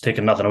 and it's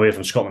taken nothing away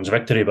from Scotland's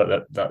victory,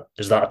 but that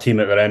is that a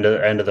team at the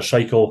end of the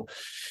cycle?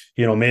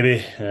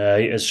 Maybe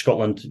is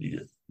Scotland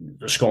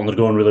are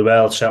going really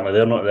well. Certainly,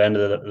 they're not at the end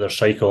of their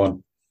cycle,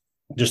 and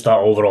just that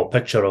overall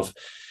picture of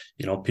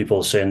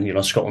people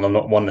saying, Scotland have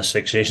not won the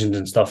Six Nations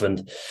and stuff.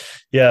 And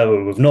yeah,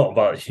 we've not,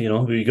 but,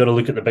 we got to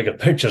look at the bigger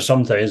picture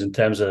sometimes in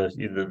terms of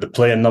the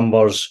playing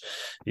numbers,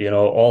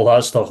 all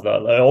that stuff.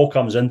 That it all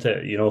comes into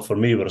it. For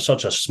me, we're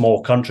such a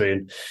small country,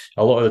 and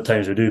a lot of the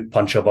times we do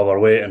punch above our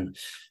weight. And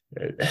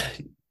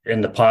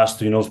in the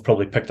past, we've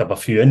probably picked up a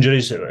few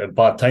injuries at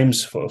bad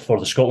times for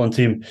the Scotland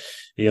team,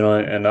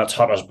 and that's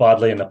hurt us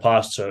badly in the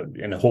past. So,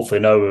 hopefully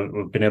now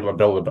we've been able to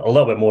build a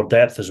little bit more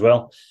depth as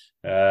well,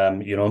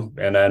 and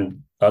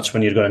then that's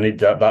when you're going to need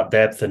that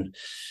depth and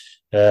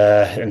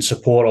in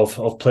support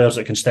of players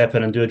that can step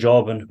in and do a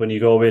job. And when you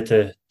go away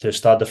to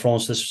Stade de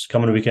France this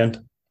coming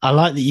weekend, I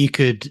like that you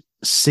could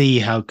see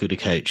how good a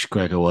coach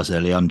Gregor was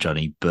early on,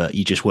 Johnny, but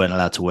you just weren't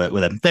allowed to work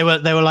with him. They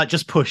were like,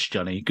 just push,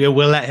 Johnny.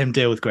 We'll let him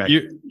deal with Greg.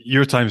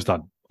 Your time's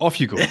done.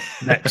 Off you go.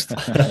 Next.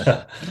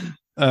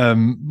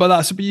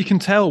 But you can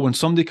tell when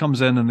somebody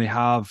comes in and they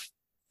have,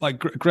 like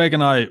Greg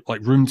and I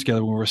roomed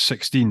together when we were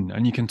 16,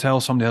 and you can tell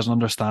somebody has an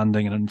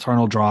understanding and an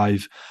internal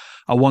drive.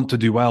 I want to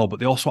do well, but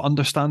they also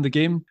understand the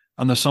game.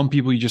 And there's some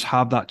people you just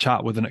have that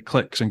chat with and it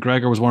clicks. And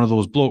Gregor was one of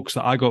those blokes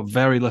that I got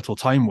very little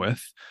time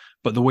with,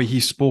 but the way he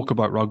spoke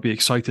about rugby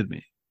excited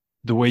me.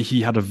 The way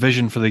he had a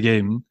vision for the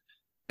game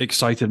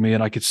excited me,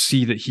 and I could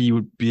see that he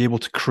would be able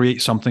to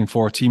create something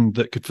for a team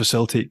that could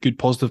facilitate good,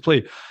 positive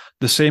play.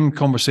 The same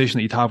conversation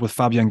that you'd have with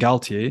Fabien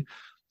Galtier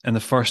in the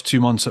first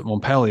 2 months at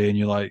Montpellier, and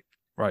you're like,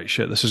 right,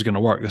 shit, this is going to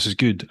work. This is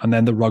good. And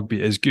then the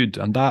rugby is good.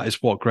 And that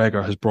is what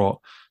Gregor has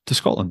brought to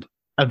Scotland.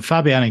 And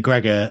Fabien and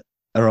Gregor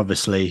are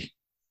obviously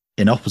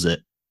in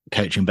opposite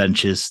coaching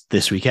benches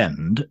this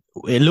weekend.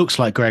 It looks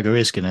like Gregor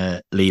is going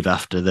to leave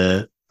after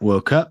the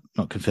World Cup.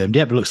 Not confirmed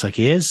yet, but looks like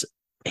he is.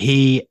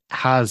 He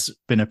has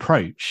been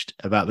approached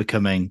about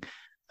becoming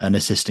an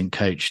assistant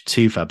coach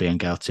to Fabien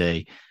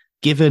Galtier.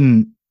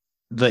 Given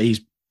that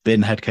he's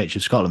been head coach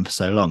of Scotland for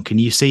so long, can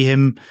you see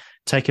him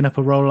taking up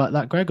a role like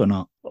that, Greg, or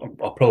not?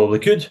 I probably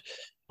could.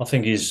 I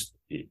think he's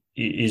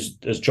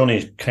as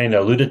Johnny kind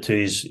of alluded to,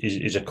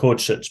 he's a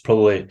coach that's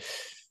probably,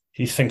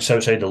 he thinks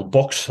outside the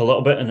box a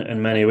little bit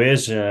in many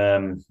ways.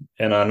 And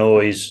I know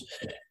he's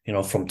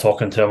from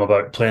talking to him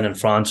about playing in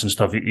France and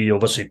stuff, he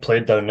obviously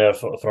played down there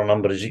for a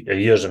number of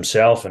years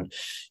himself, and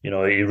he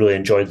really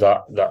enjoyed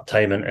that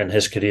time in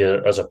his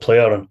career as a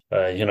player. And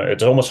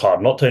it's almost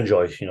hard not to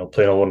enjoy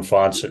playing over in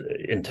France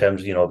in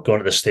terms of going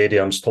to the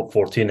stadiums, top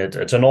 14.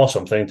 It's an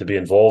awesome thing to be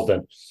involved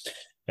in,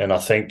 and I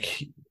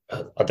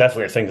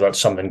definitely think that's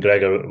something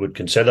Gregor would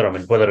consider. I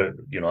mean, whether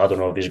I don't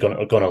know if he's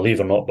going to leave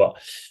or not, but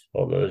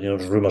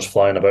there's rumours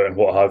flying about and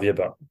what have you.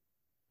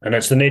 And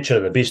it's the nature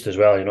of the beast as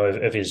well.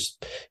 If he's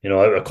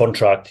out of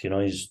contract,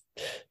 he's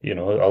a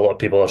lot of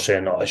people are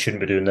saying, I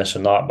shouldn't be doing this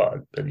and that,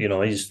 but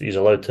he's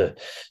allowed to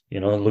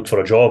look for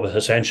a job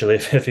essentially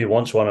if he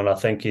wants one. And I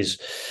think he's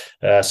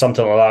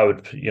something like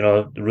that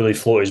would really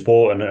float his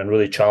boat and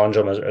really challenge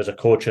him as a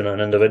coach and an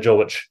individual,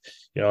 which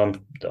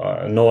I'm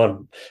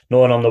knowing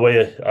on the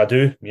way I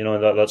do,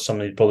 that's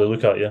something you'd probably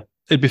look at. Yeah,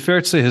 it'd be fair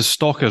to say his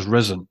stock has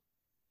risen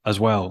as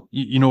well.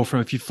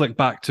 From if you flick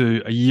back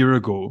to a year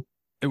ago,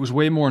 it was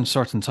way more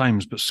uncertain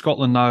times, but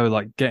Scotland now,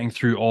 like getting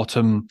through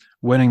autumn,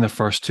 winning the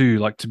first two,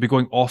 like to be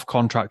going off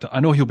contract.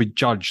 I know he'll be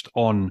judged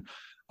on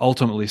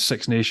ultimately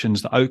Six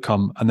Nations, the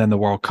outcome, and then the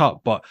World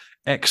Cup, but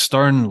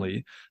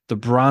externally, the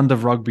brand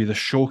of rugby, the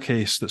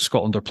showcase that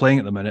Scotland are playing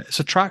at the minute, it's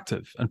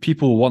attractive, and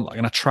people want like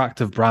an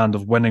attractive brand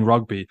of winning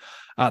rugby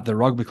at the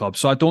rugby club.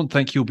 So I don't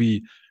think he'll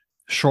be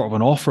short of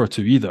an offer or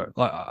two either.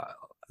 Like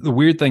the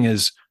weird thing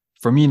is,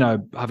 for me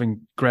now,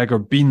 having Gregor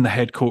been the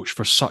head coach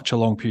for such a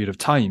long period of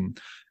time,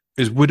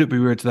 is would it be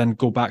weird to then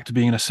go back to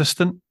being an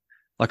assistant?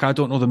 Like, I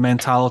don't know the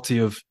mentality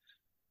of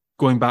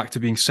going back to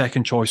being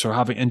second choice or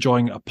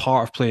enjoying a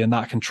part of play in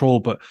that control,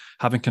 but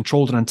having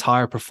controlled an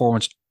entire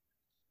performance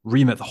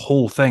remit, the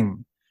whole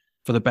thing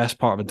for the best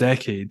part of a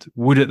decade.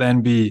 Would it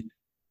then be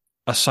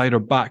a side or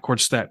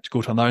backward step to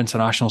go to another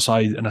international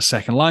side in a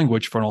second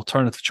language for an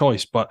alternative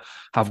choice, but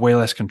have way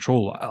less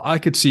control? I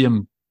could see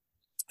him,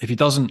 if he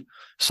doesn't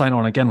sign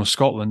on again with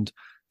Scotland,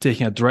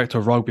 taking a director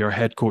of rugby or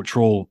head coach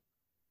role,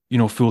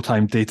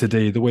 full-time,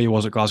 day-to-day, the way he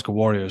was at Glasgow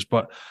Warriors,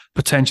 but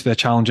potentially a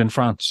challenge in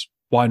France.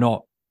 Why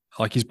not?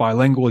 Like, he's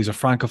bilingual, he's a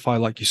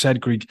Francophile, like you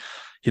said, Greg.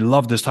 He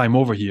loved his time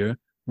over here.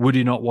 Would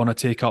he not want to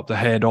take up the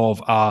head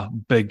of a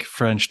big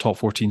French top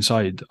 14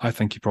 side? I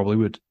think he probably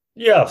would.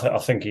 Yeah, I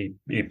think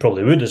he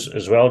probably would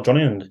as well,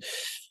 Johnny. And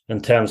in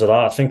terms of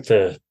that, I think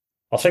the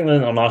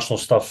international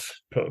stuff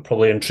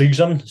probably intrigues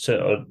him.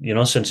 So,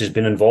 since he's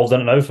been involved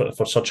in it now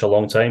for such a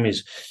long time,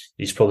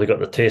 he's probably got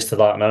the taste of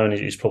that now, and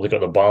he's probably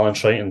got the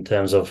balance right in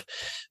terms of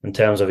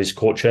his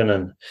coaching.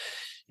 And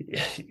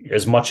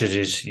as much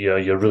as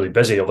you're really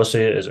busy,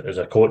 obviously, as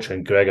a coach,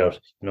 and Gregor,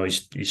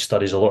 he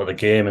studies a lot of the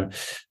game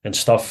and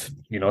stuff.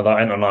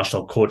 That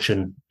international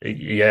coaching,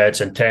 yeah,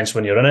 it's intense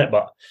when you're in it,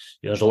 but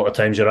there's a lot of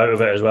times you're out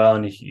of it as well,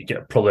 and you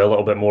get probably a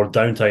little bit more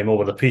downtime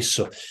over the piece.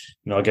 So,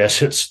 I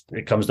guess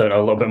it comes down to a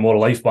little bit more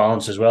life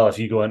balance as well. If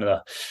you go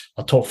into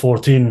a top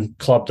 14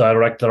 club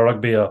director of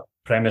rugby, a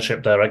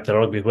Premiership director of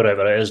rugby,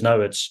 whatever it is now,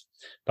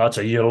 that's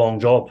a year-long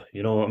job.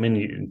 You know what I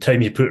mean?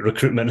 Time you put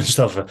recruitment and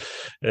stuff,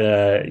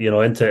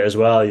 into it as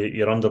well,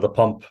 you're under the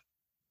pump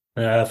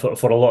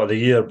for a lot of the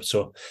year.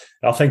 So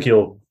I think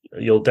you'll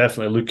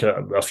definitely look at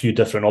a few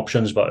different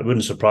options, but it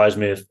wouldn't surprise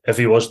me if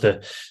he was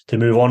to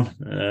move on.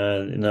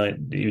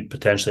 He would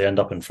potentially end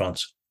up in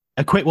France.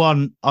 A quick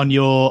one on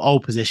your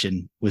old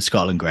position with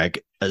Scotland,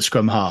 Greg, at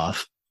scrum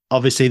half.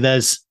 Obviously,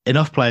 there's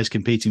enough players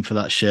competing for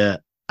that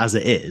shirt as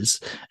it is.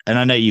 And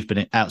I know you've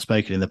been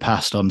outspoken in the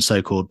past on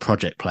so-called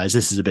project players.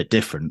 This is a bit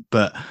different,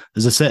 but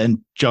there's a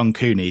certain John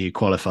Cooney who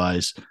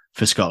qualifies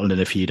for Scotland in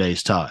a few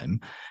days'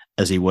 time,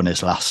 as he won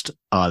his last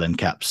Ireland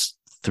caps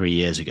 3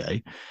 years ago.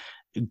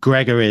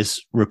 Gregor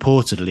is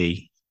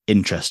reportedly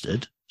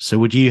interested. So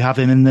would you have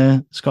him in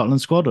the Scotland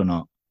squad or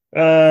not?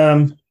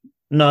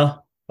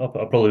 No, I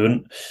probably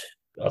wouldn't.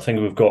 I think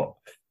we've got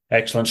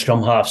excellent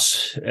scrum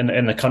halves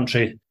in the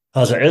country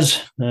as it is.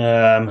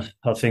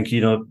 I think,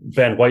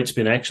 Ben White's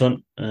been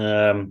excellent.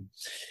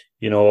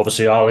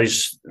 Obviously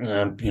Ali's,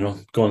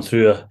 going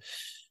through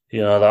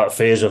that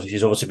phase of,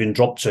 he's obviously been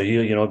dropped. So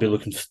he'll be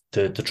looking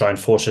to try and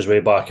force his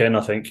way back in,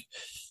 I think.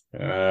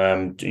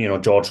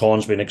 George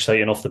Horn's been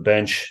exciting off the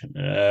bench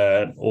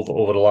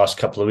over the last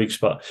couple of weeks.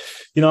 But,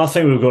 I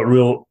think we've got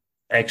real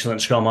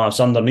excellent scrum halves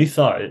underneath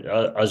that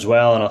as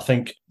well. And I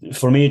think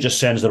for me, it just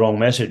sends the wrong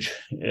message.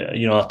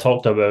 I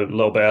talked about a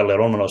little bit earlier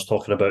on when I was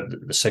talking about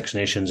the Six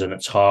Nations, and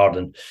it's hard,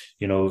 and,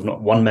 we've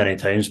not won many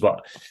times,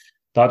 but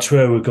that's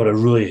where we've got to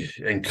really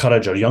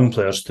encourage our young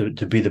players to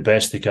be the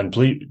best they can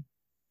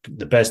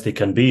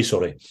be.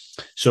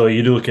 So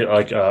you look at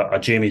like a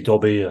Jamie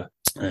Dobby,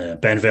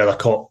 Ben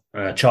Verlicott,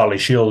 Charlie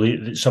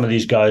Shield, some of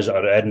these guys that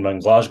are at Edinburgh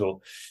and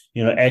Glasgow,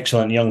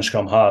 excellent young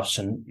scrum halves.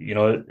 And,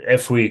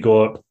 if we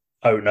go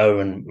out now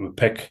and we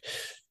pick,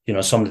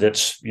 somebody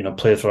that's,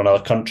 played for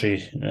another country,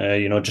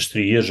 just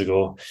 3 years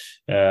ago,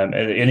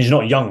 and he's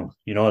not young,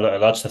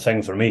 that's the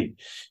thing for me.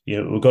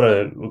 We've got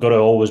to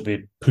always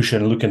be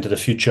pushing, looking to the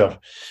future,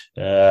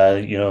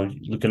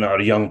 looking at our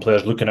young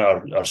players, looking at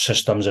our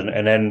systems in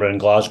Edinburgh and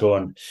Glasgow,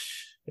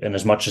 and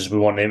as much as we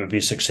want them to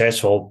be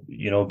successful,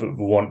 but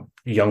we want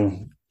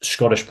young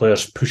Scottish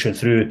players pushing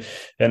through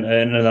in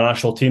the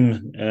national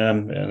team.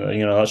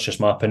 That's just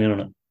my opinion on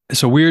it.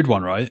 It's a weird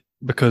one, right?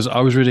 Because I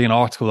was reading an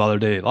article the other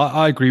day.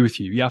 I agree with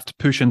you. You have to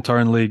push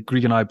internally.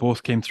 Grieg and I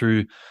both came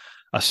through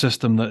a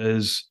system that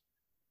is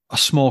a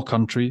small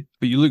country,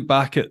 but you look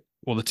back at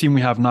the team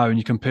we have now and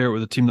you compare it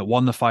with the team that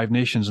won the Five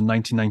Nations in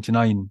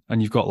 1999,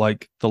 and you've got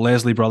like the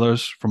Leslie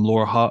brothers from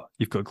Lower Hutt,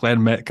 you've got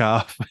Glenn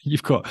Metcalf,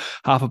 you've got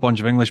half a bunch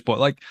of English, but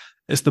like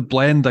it's the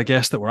blend, I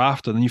guess, that we're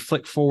after. Then you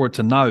flick forward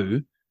to now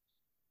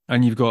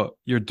and you've got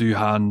your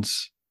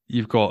Duhans,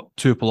 you've got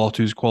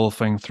Tuipulotu's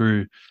qualifying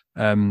through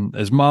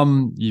his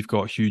mum, you've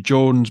got Hugh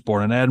Jones,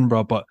 born in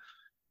Edinburgh. But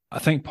I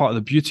think part of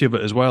the beauty of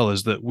it as well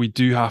is that we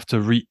do have to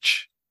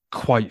reach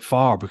quite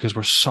far because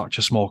we're such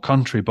a small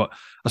country. But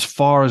as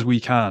far as we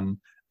can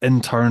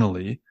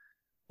internally,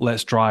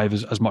 let's drive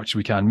as much as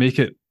we can. Make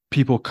it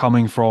people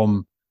coming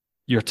from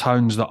your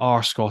towns that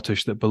are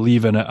Scottish, that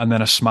believe in it, and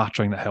then a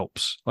smattering that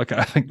helps. Like,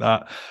 I think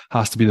that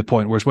has to be the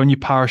point. Whereas when you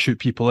parachute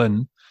people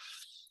in,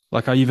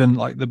 like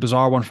the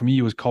bizarre one for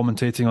me was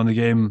commentating on the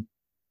game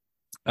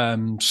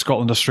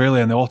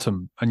Scotland-Australia in the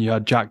autumn, and you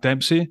had Jack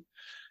Dempsey,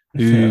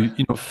 who,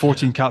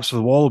 14 caps for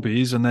the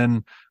Wallabies, and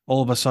then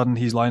all of a sudden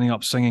he's lining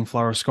up singing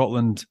Flower of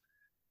Scotland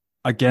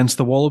against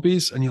the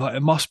Wallabies. And you're like,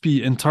 it must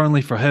be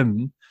internally for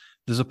him.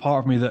 There's a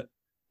part of me that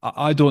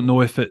I don't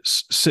know if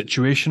it's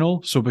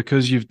situational. So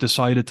because you've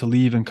decided to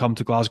leave and come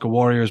to Glasgow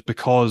Warriors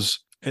because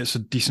it's a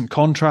decent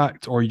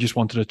contract, or you just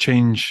wanted a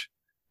change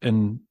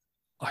in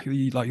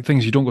like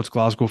things you don't go to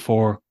Glasgow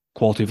for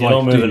quality of life.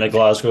 You're not moving to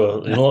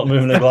Glasgow. You're not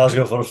moving to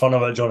Glasgow for the fun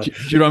of it, Johnny. Do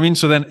you know what I mean?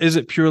 So then is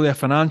it purely a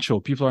financial?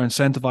 People are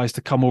incentivized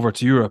to come over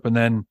to Europe, and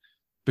then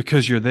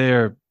because you're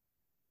there,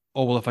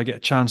 if I get a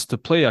chance to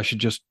play, I should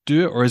just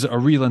do it? Or is it a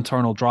real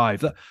internal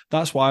drive?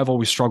 That's what I've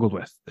always struggled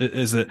with,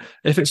 is that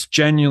if it's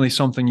genuinely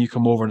something you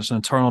come over and it's an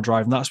internal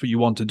drive and that's what you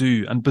want to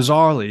do. And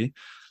bizarrely,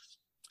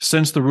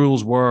 since the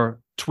rules were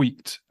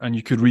tweaked and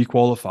you could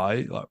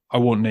requalify, I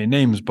won't name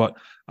names, but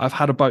I've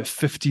had about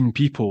 15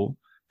 people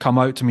come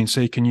out to me and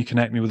say, can you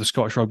connect me with the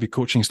Scottish Rugby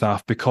coaching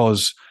staff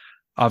because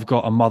I've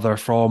got a mother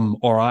from,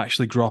 or I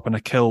actually grew up in a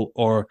kilt,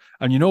 but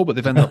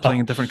they've ended up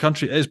playing in a different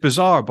country. It's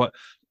bizarre, but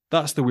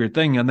that's the weird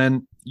thing. And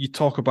then you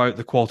talk about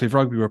the quality of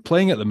rugby we're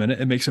playing at the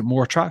minute, it makes it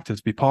more attractive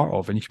to be part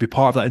of, and you can be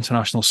part of that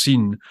international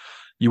scene.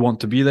 You want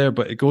to be there,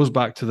 but it goes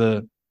back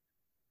to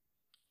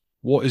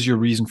what is your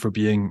reason for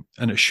being?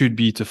 And it should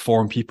be to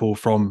form people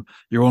from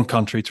your own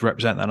country to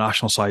represent the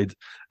national side,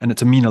 and it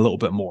to mean a little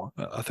bit more.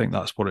 I think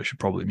that's what it should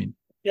probably mean.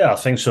 Yeah, I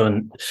think so.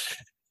 And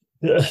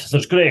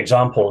there's great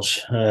examples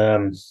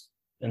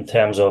in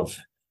terms of,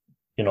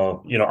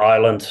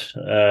 Ireland,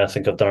 I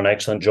think have done an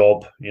excellent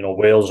job.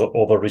 Wales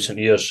over recent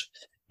years,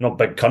 not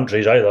big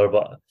countries either,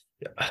 but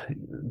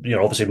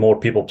obviously more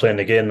people playing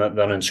the game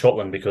than in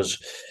Scotland because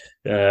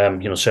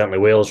certainly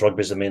Wales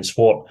rugby is the main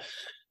sport.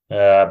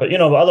 But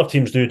other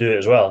teams do it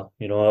as well.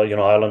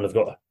 Ireland have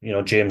got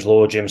James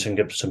Lowe, Jameson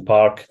Gibson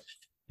Park,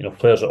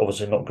 players that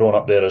obviously not grown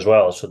up there as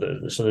well. So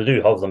they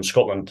do have them.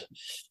 Scotland,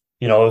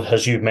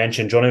 as you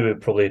mentioned, Johnny, we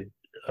probably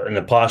in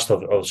the past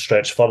have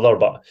stretched further,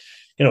 but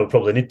we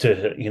probably need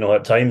to,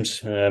 at times,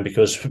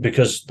 because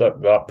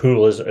that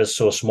pool is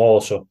so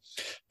small. So,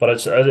 but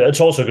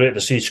it's also great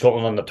to see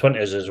Scotland on the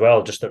 20s as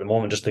well, just at the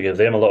moment, just to give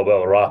them a little bit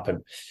of a rap,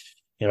 and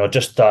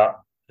just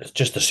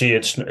to see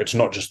it's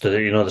not just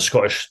the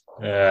Scottish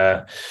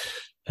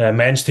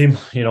men's team.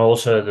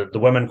 Also the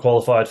women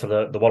qualified for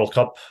the World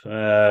Cup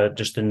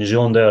just in New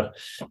Zealand there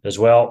as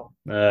well.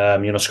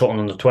 Scotland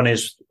in the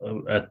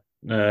 20s.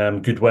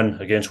 Good win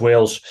against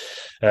Wales,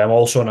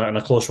 also in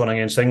a close one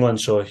against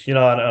England. So and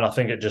I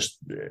think it's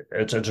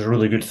a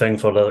really good thing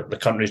for the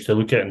countries to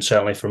look at, and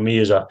certainly for me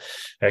as a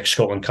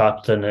ex-Scotland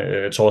captain,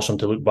 it's awesome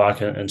to look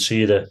back and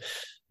see that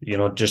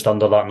just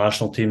under that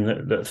national team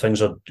that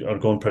things are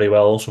going pretty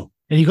well also.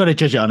 And you've got to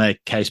judge it on a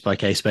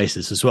case-by-case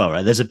basis as well,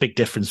 right? There's a big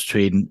difference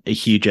between a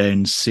Hugh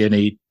Jones,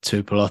 Sione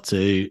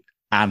Tuipulotu,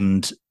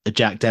 and a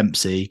Jack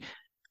Dempsey,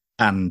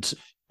 and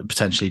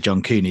potentially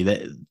John Cooney.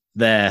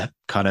 They're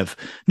kind of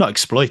not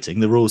exploiting.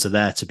 The rules are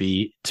there to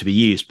be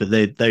used,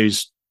 but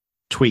those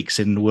tweaks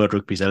in World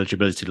Rugby's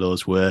eligibility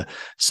laws were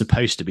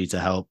supposed to be to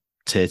help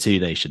Tier 2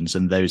 nations,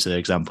 and those are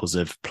examples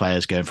of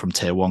players going from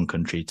Tier 1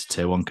 country to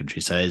Tier 1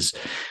 country. So it's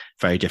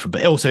very different.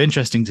 But also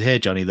interesting to hear,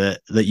 Johnny,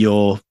 that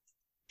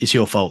it's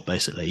your fault,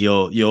 basically.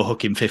 You're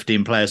hooking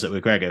 15 players at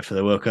McGregor for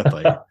the World Cup,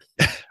 are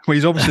you? Well,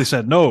 he's obviously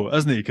said no,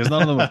 hasn't he? Because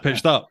none of them have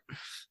pitched up.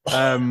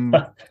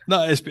 No,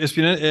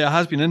 it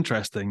has been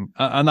interesting,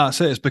 and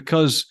that's it. It's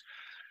because,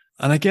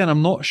 and again,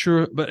 I'm not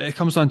sure, but it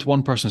comes down to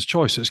one person's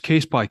choice. It's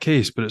case by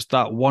case, but it's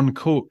that one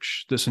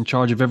coach that's in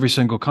charge of every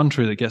single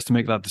country that gets to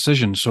make that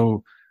decision.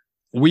 So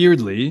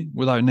weirdly,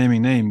 without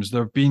naming names,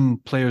 there have been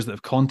players that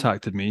have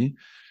contacted me,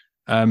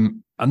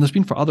 and there's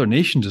been for other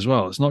nations as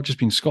well. It's not just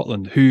been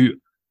Scotland, who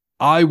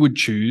I would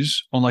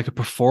choose on like a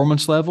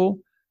performance level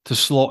to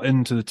slot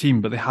into the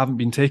team, but they haven't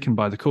been taken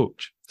by the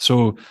coach.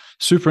 So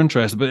super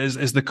interesting, but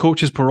it's the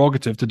coach's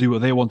prerogative to do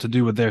what they want to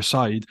do with their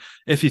side.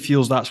 If he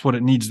feels that's what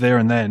it needs there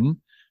and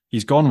then,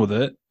 he's gone with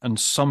it. And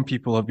some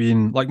people have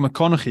been, like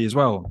McConaughey as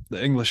well,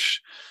 the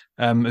English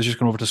is just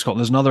gone over to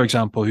Scotland. There's another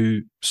example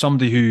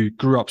somebody who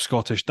grew up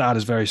Scottish, dad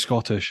is very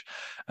Scottish,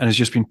 and has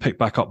just been picked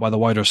back up by the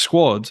wider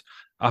squad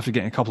after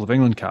getting a couple of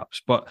England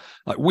caps. But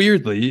like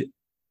weirdly,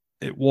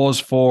 it was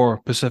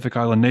for Pacific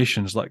Island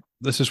nations. Like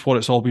this is what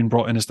it's all been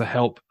brought in, is to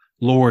help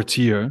lower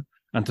tier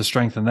and to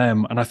strengthen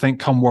them. And I think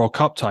come World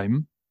Cup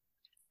time,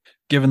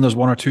 given there's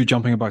one or two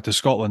jumping back to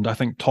Scotland, I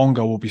think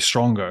Tonga will be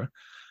stronger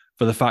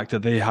for the fact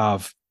that they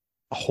have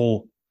a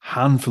whole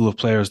handful of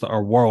players that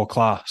are world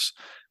class,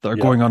 that are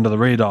going under the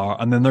radar,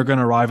 and then they're going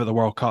to arrive at the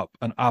World Cup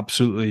and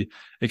absolutely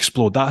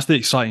explode. That's the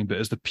exciting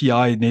bit, is the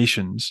PI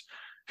nations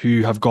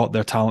who have got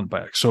their talent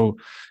back. So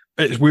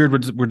it's weird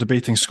we're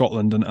debating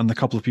Scotland and the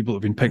couple of people that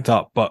have been picked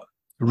up, but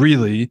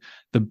really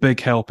the big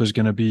help is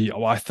going to be,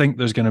 I think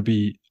there's going to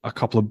be a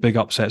couple of big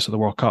upsets at the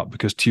World Cup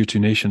because tier 2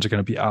 nations are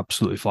going to be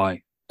absolutely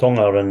flying.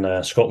 Tonga are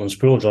in Scotland's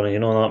pool, Johnny, you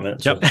know that,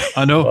 mate. So yep,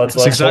 I know.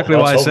 That's exactly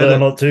why I said they're it.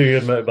 not too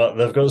good, mate, but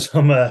they've got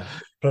some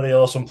pretty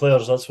awesome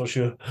players, that's for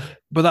sure.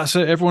 But that's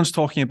it. Everyone's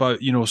talking about,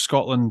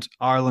 Scotland,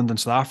 Ireland and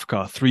South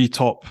Africa, 3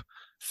 top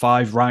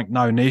 5 ranked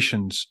now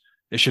nations.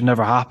 It should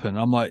never happen.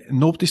 I'm like,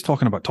 nobody's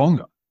talking about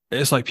Tonga.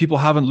 It's like people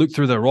haven't looked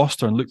through their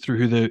roster and looked through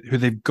who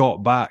they've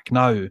got back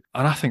now. And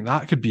I think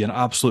that could be an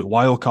absolute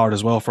wild card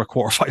as well for a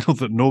quarterfinal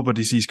that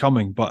nobody sees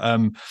coming. But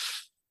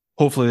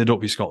hopefully they don't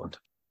beat Scotland.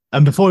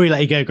 And before we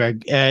let you go,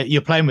 Greg,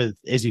 you're playing with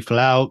Izzy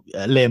Folau,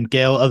 Liam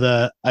Gill,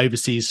 other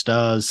overseas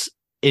stars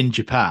in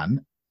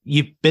Japan.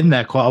 You've been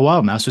there quite a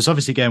while now, so it's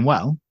obviously going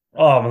well.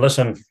 Oh,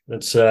 listen,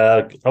 it's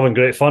having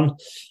great fun,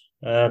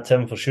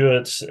 Tim, for sure.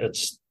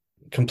 It's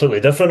completely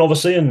different,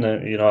 obviously, and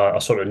I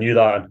sort of knew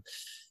that. And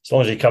as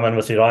long as you come in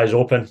with your eyes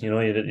open, you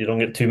don't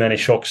get too many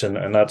shocks,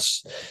 and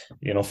that's,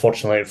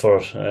 fortunately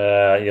for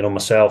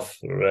myself,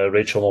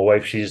 Rachel, my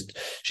wife,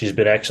 she's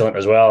been excellent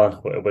as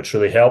well, and which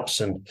really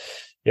helps. And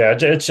yeah,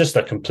 it's just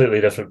a completely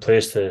different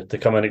place to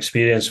come and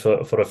experience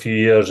for a few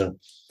years, and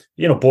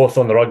both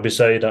on the rugby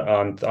side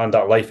and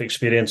that life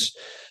experience.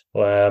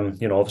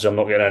 Obviously I'm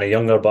not getting any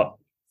younger, but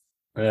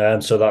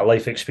so that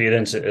life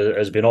experience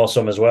has been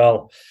awesome as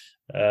well.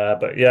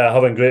 But yeah,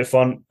 having great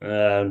fun.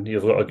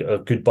 You've got a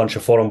good bunch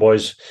of foreign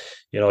boys,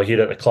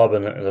 here at the club,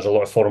 and there's a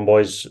lot of foreign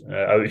boys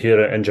out here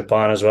in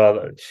Japan as well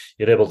that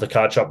you're able to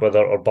catch up with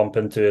or bump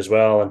into as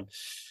well.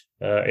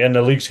 And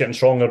the league's getting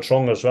stronger and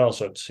stronger as well.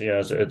 So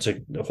it's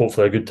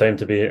hopefully a good time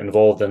to be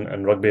involved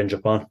in rugby in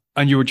Japan.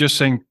 And you were just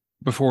saying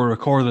before we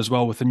recorded as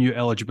well, with the new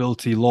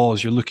eligibility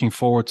laws, you're looking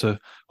forward to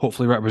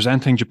hopefully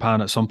representing Japan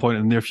at some point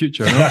in the near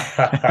future.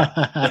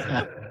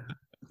 No?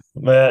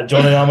 Mate,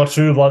 Johnny, I'm a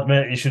true blood,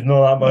 mate. You should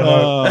know that by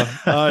now.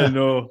 I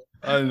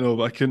know,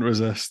 but I couldn't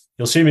resist.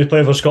 You'll see me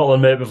play for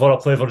Scotland, mate, before I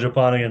play for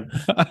Japan again.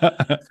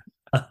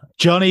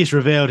 Johnny's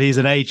revealed he's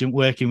an agent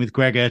working with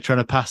Gregor, trying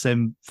to pass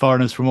him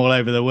foreigners from all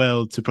over the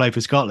world to play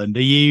for Scotland.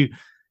 Are you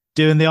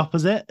doing the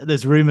opposite?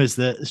 There's rumours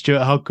that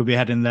Stuart Hogg could be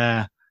heading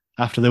there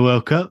after the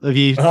World Cup. Have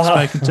you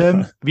spoken to him?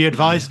 Have you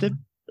advised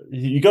him?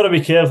 You got to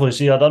be careful. You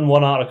see, I done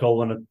one article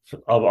when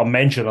I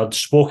mentioned I'd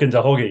spoken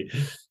to Hoggy,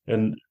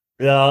 and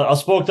I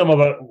spoke to him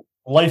about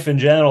life in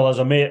general as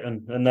a mate,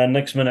 and then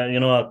next minute,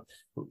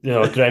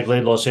 Greg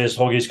Laidlaw says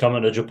Hoggy's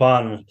coming to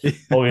Japan, and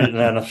poor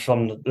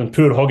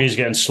Hoggy's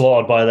getting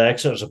slaughtered by the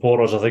Exeter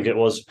supporters, I think it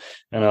was,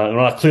 and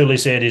I clearly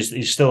said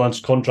he's still in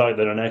contract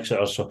there in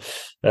Exeter. So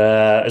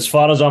as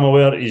far as I'm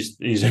aware,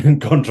 he's in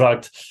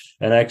contract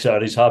in Exeter.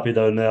 He's happy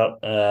down there,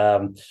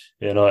 and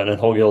then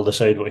Hoggy will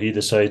decide what he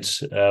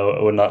decides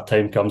when that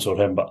time comes for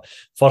him. But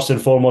first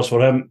and foremost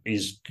for him,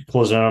 he's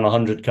closing in on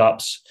 100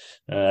 caps.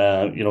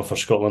 For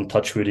Scotland,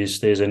 touchwood, he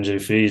stays injury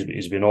free.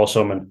 He's been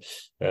awesome, and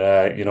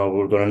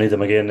we're going to need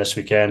him again this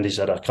weekend. He's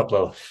had a couple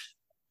of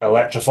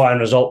electrifying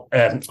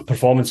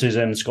performances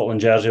in Scotland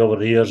jersey over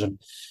the years, and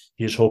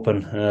he's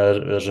hoping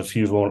there's a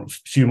few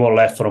more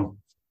left for him.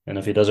 And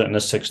if he does it in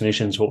this Six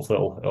Nations, hopefully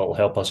it'll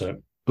help us out.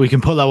 We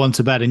can put that one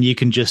to bed, and you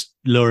can just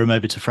lure him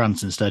over to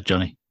France instead,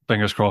 Johnny.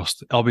 Fingers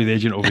crossed. I'll be the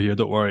agent over here.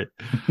 Don't worry.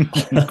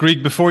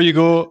 Greg, before you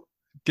go,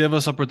 give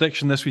us a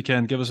prediction this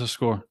weekend. Give us a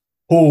score.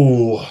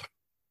 Oh,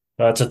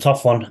 it's a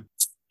tough one.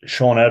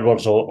 Sean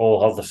Edwards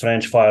will have the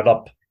French fired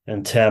up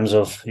in terms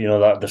of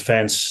that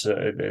defence.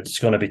 It's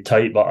going to be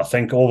tight, but I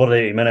think over the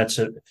 80 minutes,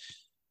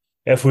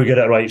 if we get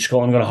it right,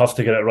 Scotland are going to have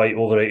to get it right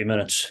over 80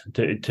 minutes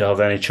to have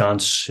any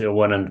chance of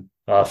winning.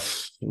 I'll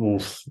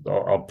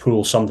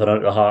pull something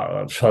out of the hat.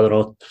 I don't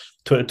know,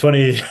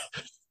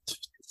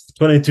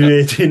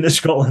 22-18 to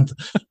Scotland.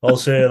 I'll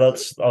say I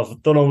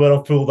don't know where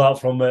I've pulled that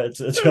from, mate.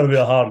 It's going to be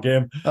a hard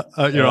game.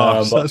 Your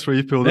arse, that's where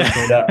you pulled it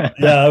from.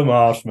 Yeah, I'm my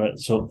arse, mate.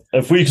 So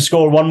if we can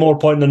score one more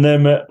point than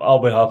them, mate, I'll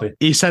be happy.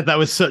 You said that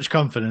with such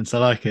confidence. I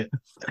like it.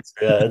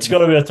 Yeah, it's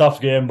going to be a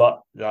tough game,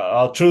 but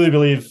I truly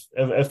believe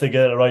if they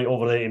get it right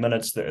over the 80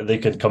 minutes, they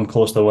could come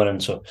close to winning.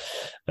 So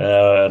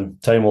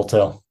time will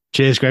tell.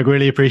 Cheers, Greg.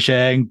 Really appreciate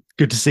it. And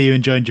good to see you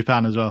enjoying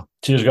Japan as well.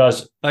 Cheers,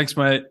 guys. Thanks,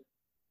 mate.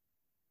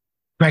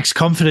 Greg's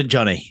confident,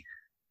 Johnny.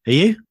 Are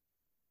you?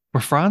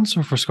 For France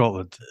or for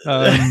Scotland?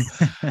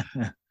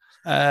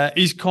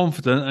 He's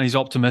confident and he's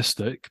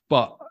optimistic,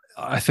 but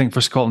I think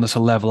for Scotland, it's a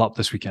level up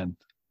this weekend.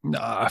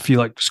 I feel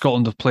like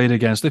Scotland have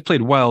they've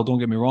played well, don't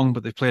get me wrong,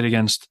 but they've played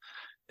against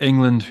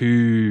England,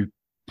 who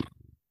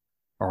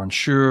are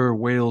unsure,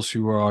 Wales,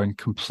 who are in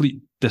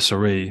complete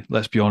disarray,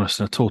 let's be honest,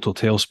 in a total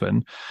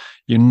tailspin.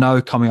 You're now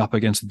coming up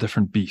against a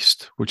different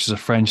beast, which is a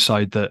French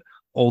side that,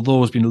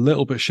 although has been a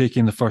little bit shaky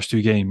in the first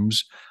 2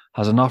 games,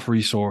 has enough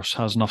resource,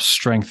 has enough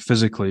strength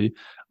physically,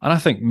 and I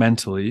think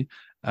mentally,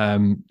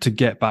 to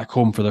get back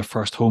home for their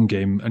first home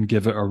game and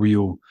give it a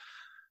real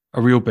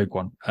big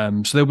one.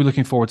 So they'll be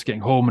looking forward to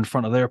getting home in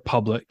front of their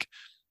public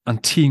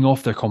and teeing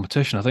off their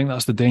competition. I think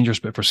that's the dangerous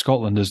bit for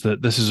Scotland, is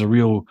that this is a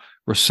real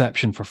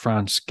reception for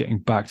France getting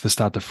back to the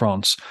Stade de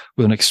France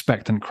with an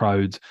expectant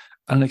crowd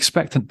and an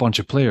expectant bunch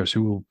of players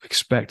who will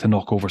expect to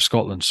knock over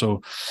Scotland.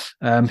 So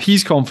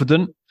he's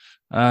confident.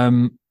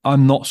 I'm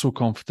not so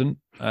confident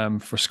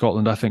for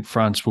Scotland. I think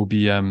France will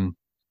be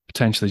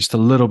potentially just a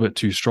little bit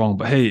too strong.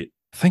 But hey,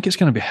 I think it's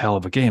going to be a hell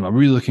of a game. I'm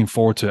really looking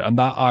forward to it. And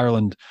that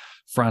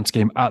Ireland-France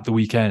game at the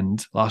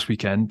weekend, last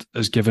weekend,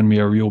 has given me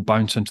a real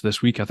bounce into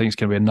this week. I think it's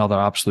going to be another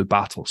absolute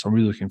battle. So I'm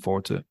really looking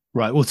forward to it.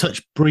 Right. We'll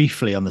touch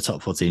briefly on the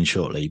top 14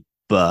 shortly.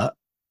 But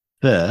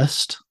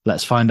first,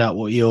 let's find out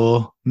what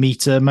your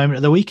meter moment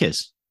of the week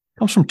is.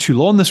 Comes from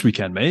Toulon this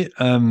weekend, mate.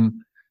 And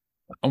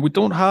we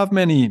don't have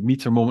many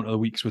meter moment of the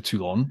weeks with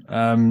Toulon.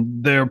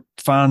 Their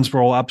fans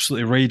were all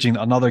absolutely raging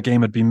that another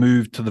game had been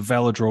moved to the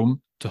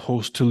Velodrome to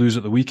host Toulouse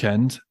at the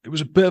weekend. It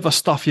was a bit of a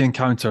stuffy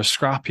encounter,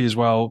 scrappy as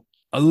well.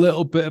 A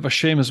little bit of a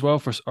shame as well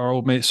for our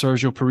old mate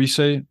Sergio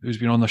Parisse, who's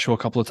been on the show a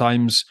couple of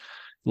times,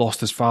 lost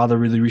his father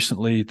really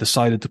recently,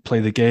 decided to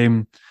play the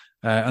game,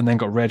 and then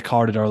got red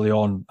carded early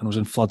on and was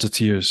in floods of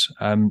tears.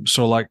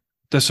 So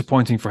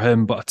disappointing for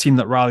him, but a team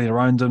that rallied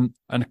around him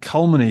and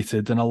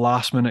culminated in a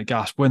last-minute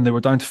gasp win. They were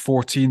down to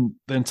 14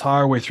 the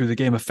entire way through the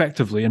game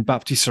effectively, and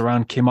Baptiste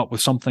Serin came up with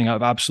something out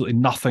of absolutely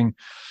nothing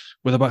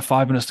with about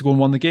 5 minutes to go and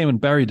won the game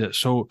and buried it.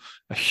 So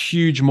a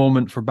huge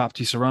moment for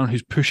Baptiste Serin,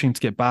 who's pushing to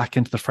get back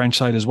into the French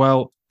side as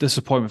well.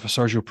 Disappointment for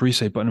Sergio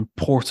Parisse, but an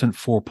important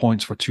 4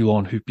 points for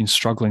Toulon, who've been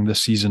struggling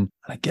this season.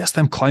 And I guess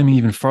them climbing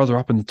even further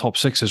up in the top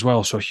 6 as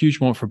well. So a huge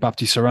moment for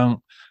Baptiste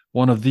Serin.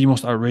 One of the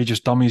most outrageous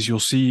dummies you'll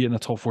see in the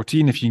top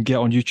 14. If you can get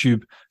on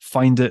YouTube,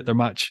 find it, their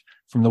match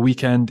from the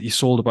weekend. He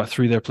sold about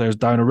 3 of their players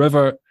down a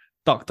river,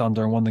 ducked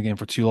under and won the game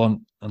for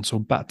Toulon. And so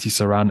Baptiste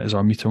Serin is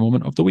our meter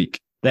moment of the week.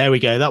 There we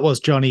go. That was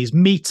Johnny's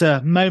meter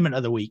moment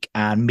of the week.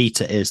 And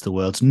Meter is the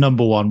world's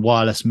 #1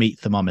 wireless meat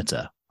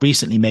thermometer,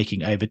 recently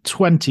making over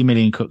 20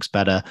 million cooks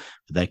better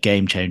with their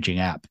game-changing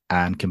app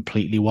and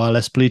completely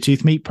wireless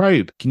Bluetooth meat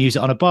probe. You can use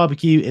it on a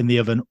barbecue, in the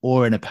oven,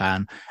 or in a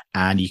pan,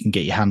 and you can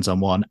get your hands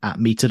on one at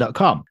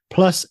meter.com.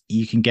 Plus,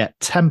 you can get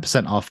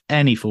 10% off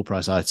any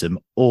full-price item.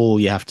 All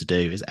you have to do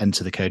is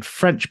enter the code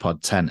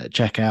FrenchPod10 at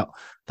checkout.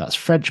 That's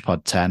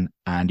FrenchPod10,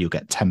 and you'll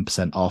get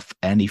 10% off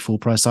any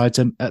full-price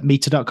item at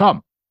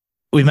meter.com.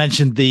 We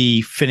mentioned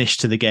the finish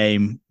to the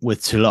game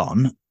with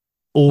Toulon.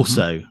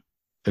 Also,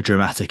 a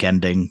dramatic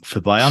ending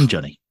for Bayonne,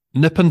 Johnny.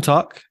 Nip and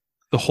tuck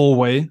the whole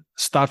way.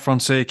 Stade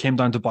Francais came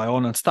down to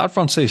Bayonne, and Stade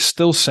Francais is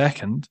still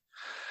second.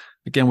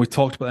 Again, we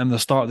talked about them at the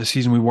start of the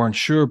season. We weren't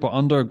sure, but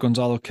under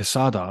Gonzalo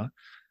Quesada,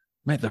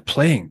 mate, they're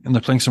playing, and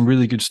they're playing some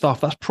really good stuff.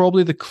 That's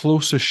probably the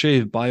closest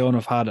shave Bayonne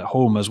have had at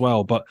home as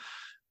well, but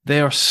they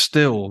are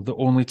still the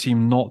only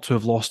team not to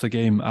have lost a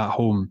game at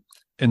home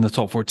in the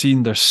top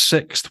 14. They're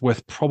 6th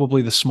with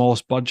probably the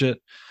smallest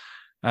budget.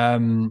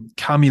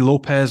 Cami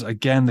Lopez,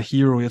 again, the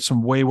hero. He had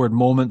some wayward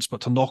moments,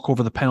 but to knock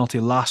over the penalty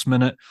last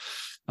minute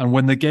and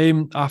win the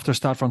game after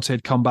Stade Francais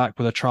had come back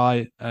with a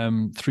try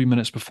 3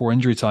 minutes before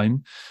injury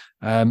time.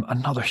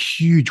 Another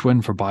huge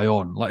win for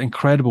Bayonne.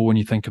 Incredible when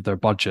you think of their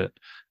budget,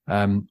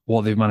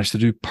 what they've managed to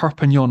do.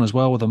 Perpignan as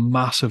well with a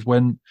massive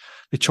win.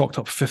 They chalked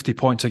up 50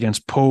 points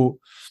against Pau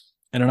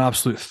in an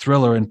absolute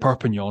thriller in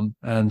Perpignan.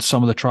 And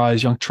some of the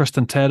tries, young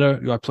Tristan Tedder,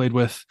 who I played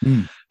with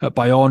at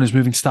Bayonne, who's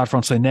moving to Stade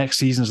Francais next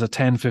season as a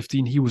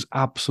 10-15. He was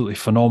absolutely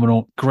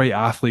phenomenal. Great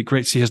athlete.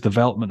 Great to see his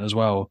development as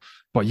well.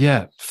 But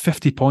yeah,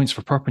 50 points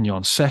for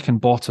Perpignan, second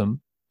bottom.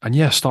 And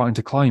yeah, starting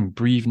to climb.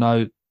 Brive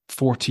now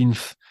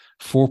 14th,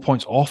 4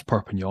 points off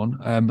Perpignan.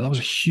 That was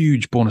a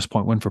huge bonus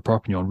point win for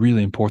Perpignan.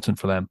 Really important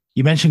for them.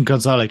 You mentioned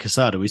Gonzalo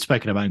Quesada. We've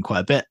spoken about him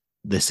quite a bit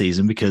this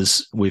season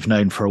because we've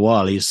known for a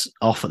while he's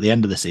off at the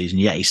end of the season,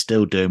 yet he's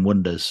still doing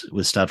wonders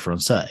with Stade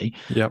Francais.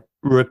 Yep.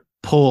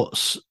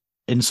 Reports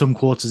in some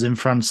quarters in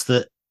France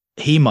that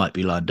he might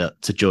be lined up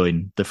to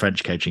join the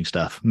French coaching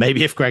staff.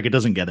 Maybe if Gregor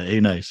doesn't get it, who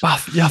knows?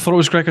 Yeah, I thought it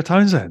was Gregor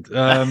Townsend.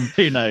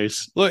 Who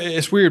knows? Look,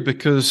 it's weird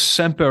because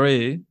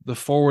Sempere, the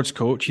forwards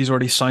coach, he's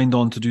already signed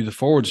on to do the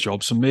forwards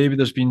job. So maybe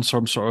there's been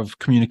some sort of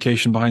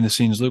communication behind the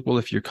scenes. Look, well,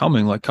 if you're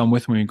coming, come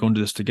with me and go and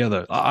do this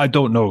together. I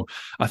don't know.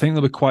 I think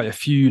there'll be quite a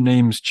few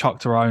names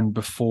chucked around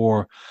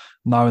before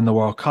now in the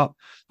World Cup.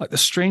 The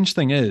strange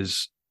thing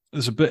is,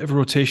 there's a bit of a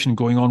rotation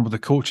going on with the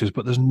coaches,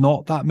 but there's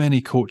not that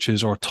many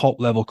coaches or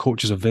top-level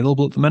coaches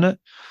available at the minute.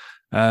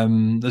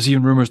 There's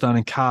even rumours down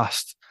in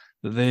Cast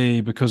that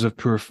they, because of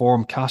poor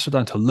form, Cast are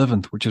down to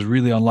 11th, which is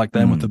really unlike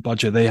them with the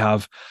budget they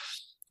have.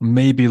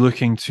 maybe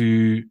looking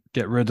to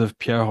get rid of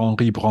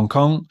Pierre-Henri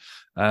Broncan.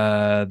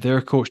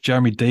 Their coach,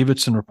 Jeremy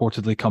Davidson,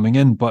 reportedly coming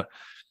in. But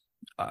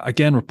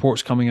again,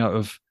 reports coming out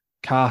of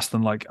Castres,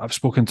 and like I've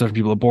spoken to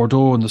people at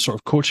Bordeaux, and the sort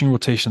of coaching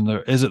rotation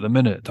there is at the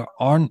minute, there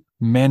aren't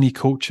many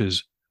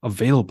coaches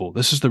available.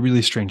 This is the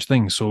really strange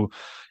thing. So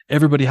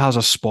everybody has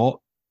a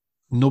spot.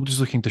 Nobody's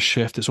looking to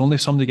shift. It's only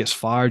if somebody gets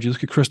fired. You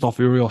look at Christophe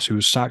Urios, who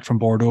was sacked from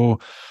Bordeaux,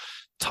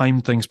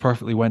 timed things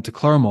perfectly, went to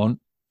Clermont.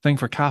 Think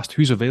for Castres,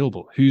 who's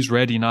available? Who's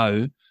ready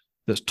now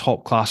that's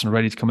top class and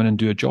ready to come in and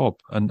do a job?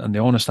 And the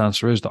honest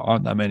answer is there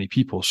aren't that many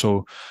people.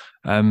 So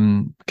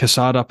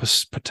Quesada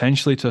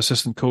potentially to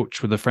assistant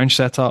coach with the French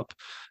setup.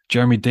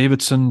 Jeremy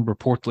Davidson,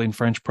 reportedly in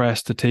French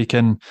press, to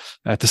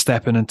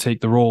step in and take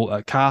the role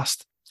at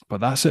Castres. But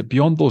that's it.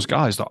 Beyond those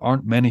guys, there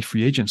aren't many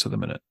free agents at the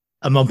minute.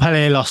 And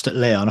Montpellier lost at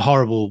Lyon. A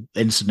horrible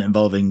incident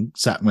involving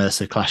Zach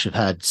Mercer, clash of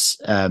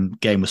heads.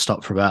 Game was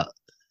stopped for about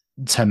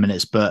 10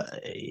 minutes, but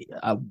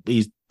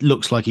he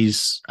looks like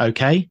he's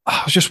okay.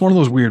 It's just one of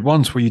those weird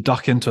ones where you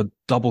duck into a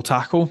double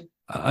tackle,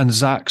 and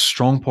Zach's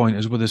strong point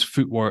is with his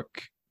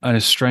footwork and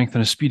his strength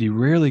and his speed. He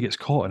rarely gets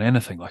caught in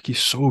anything. Like, he's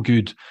so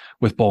good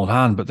with ball in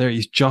hand, but there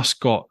he's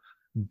just got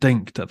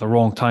dinked at the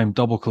wrong time,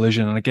 double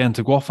collision. And again,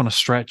 to go off on a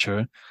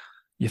stretcher,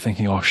 you're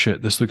thinking, oh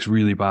shit, this looks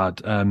really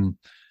bad.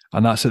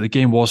 And that's it. The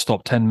game was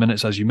stopped 10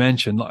 minutes, as you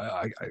mentioned.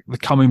 The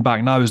coming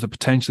back now is that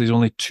potentially he's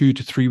only 2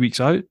 to 3 weeks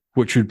out,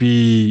 which would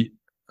be,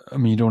 I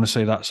mean, you don't want to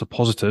say that's a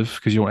positive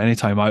because you don't want any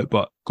time out,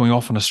 but going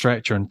off on a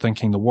stretcher and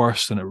thinking the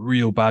worst and a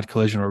real bad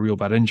collision or a real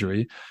bad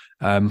injury,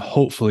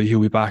 hopefully he'll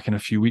be back in a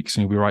few weeks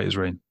and he'll be right as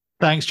rain.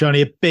 Thanks,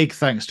 Johnny. A big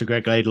thanks to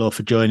Greg Laidlaw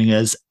for joining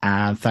us,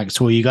 and thanks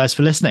to all you guys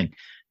for listening.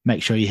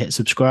 Make sure you hit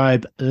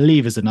subscribe,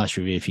 leave us a nice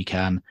review if you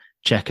can.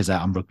 Check us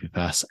out on Rugby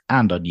Pass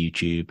and on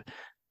YouTube,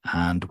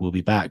 and we'll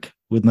be back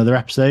with another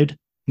episode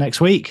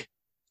next week.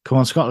 Come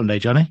on, Scotland Day,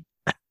 Johnny.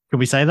 Can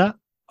we say that?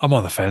 I'm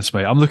on the fence,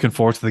 mate. I'm looking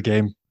forward to the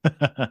game.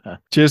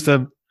 Cheers,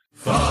 Tim.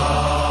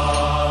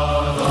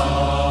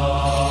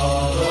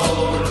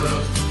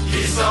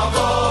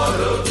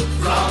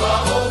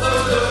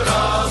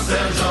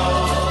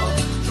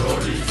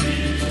 Jolie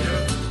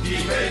fille, qui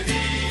fait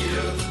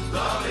ville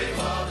dans les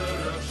bois.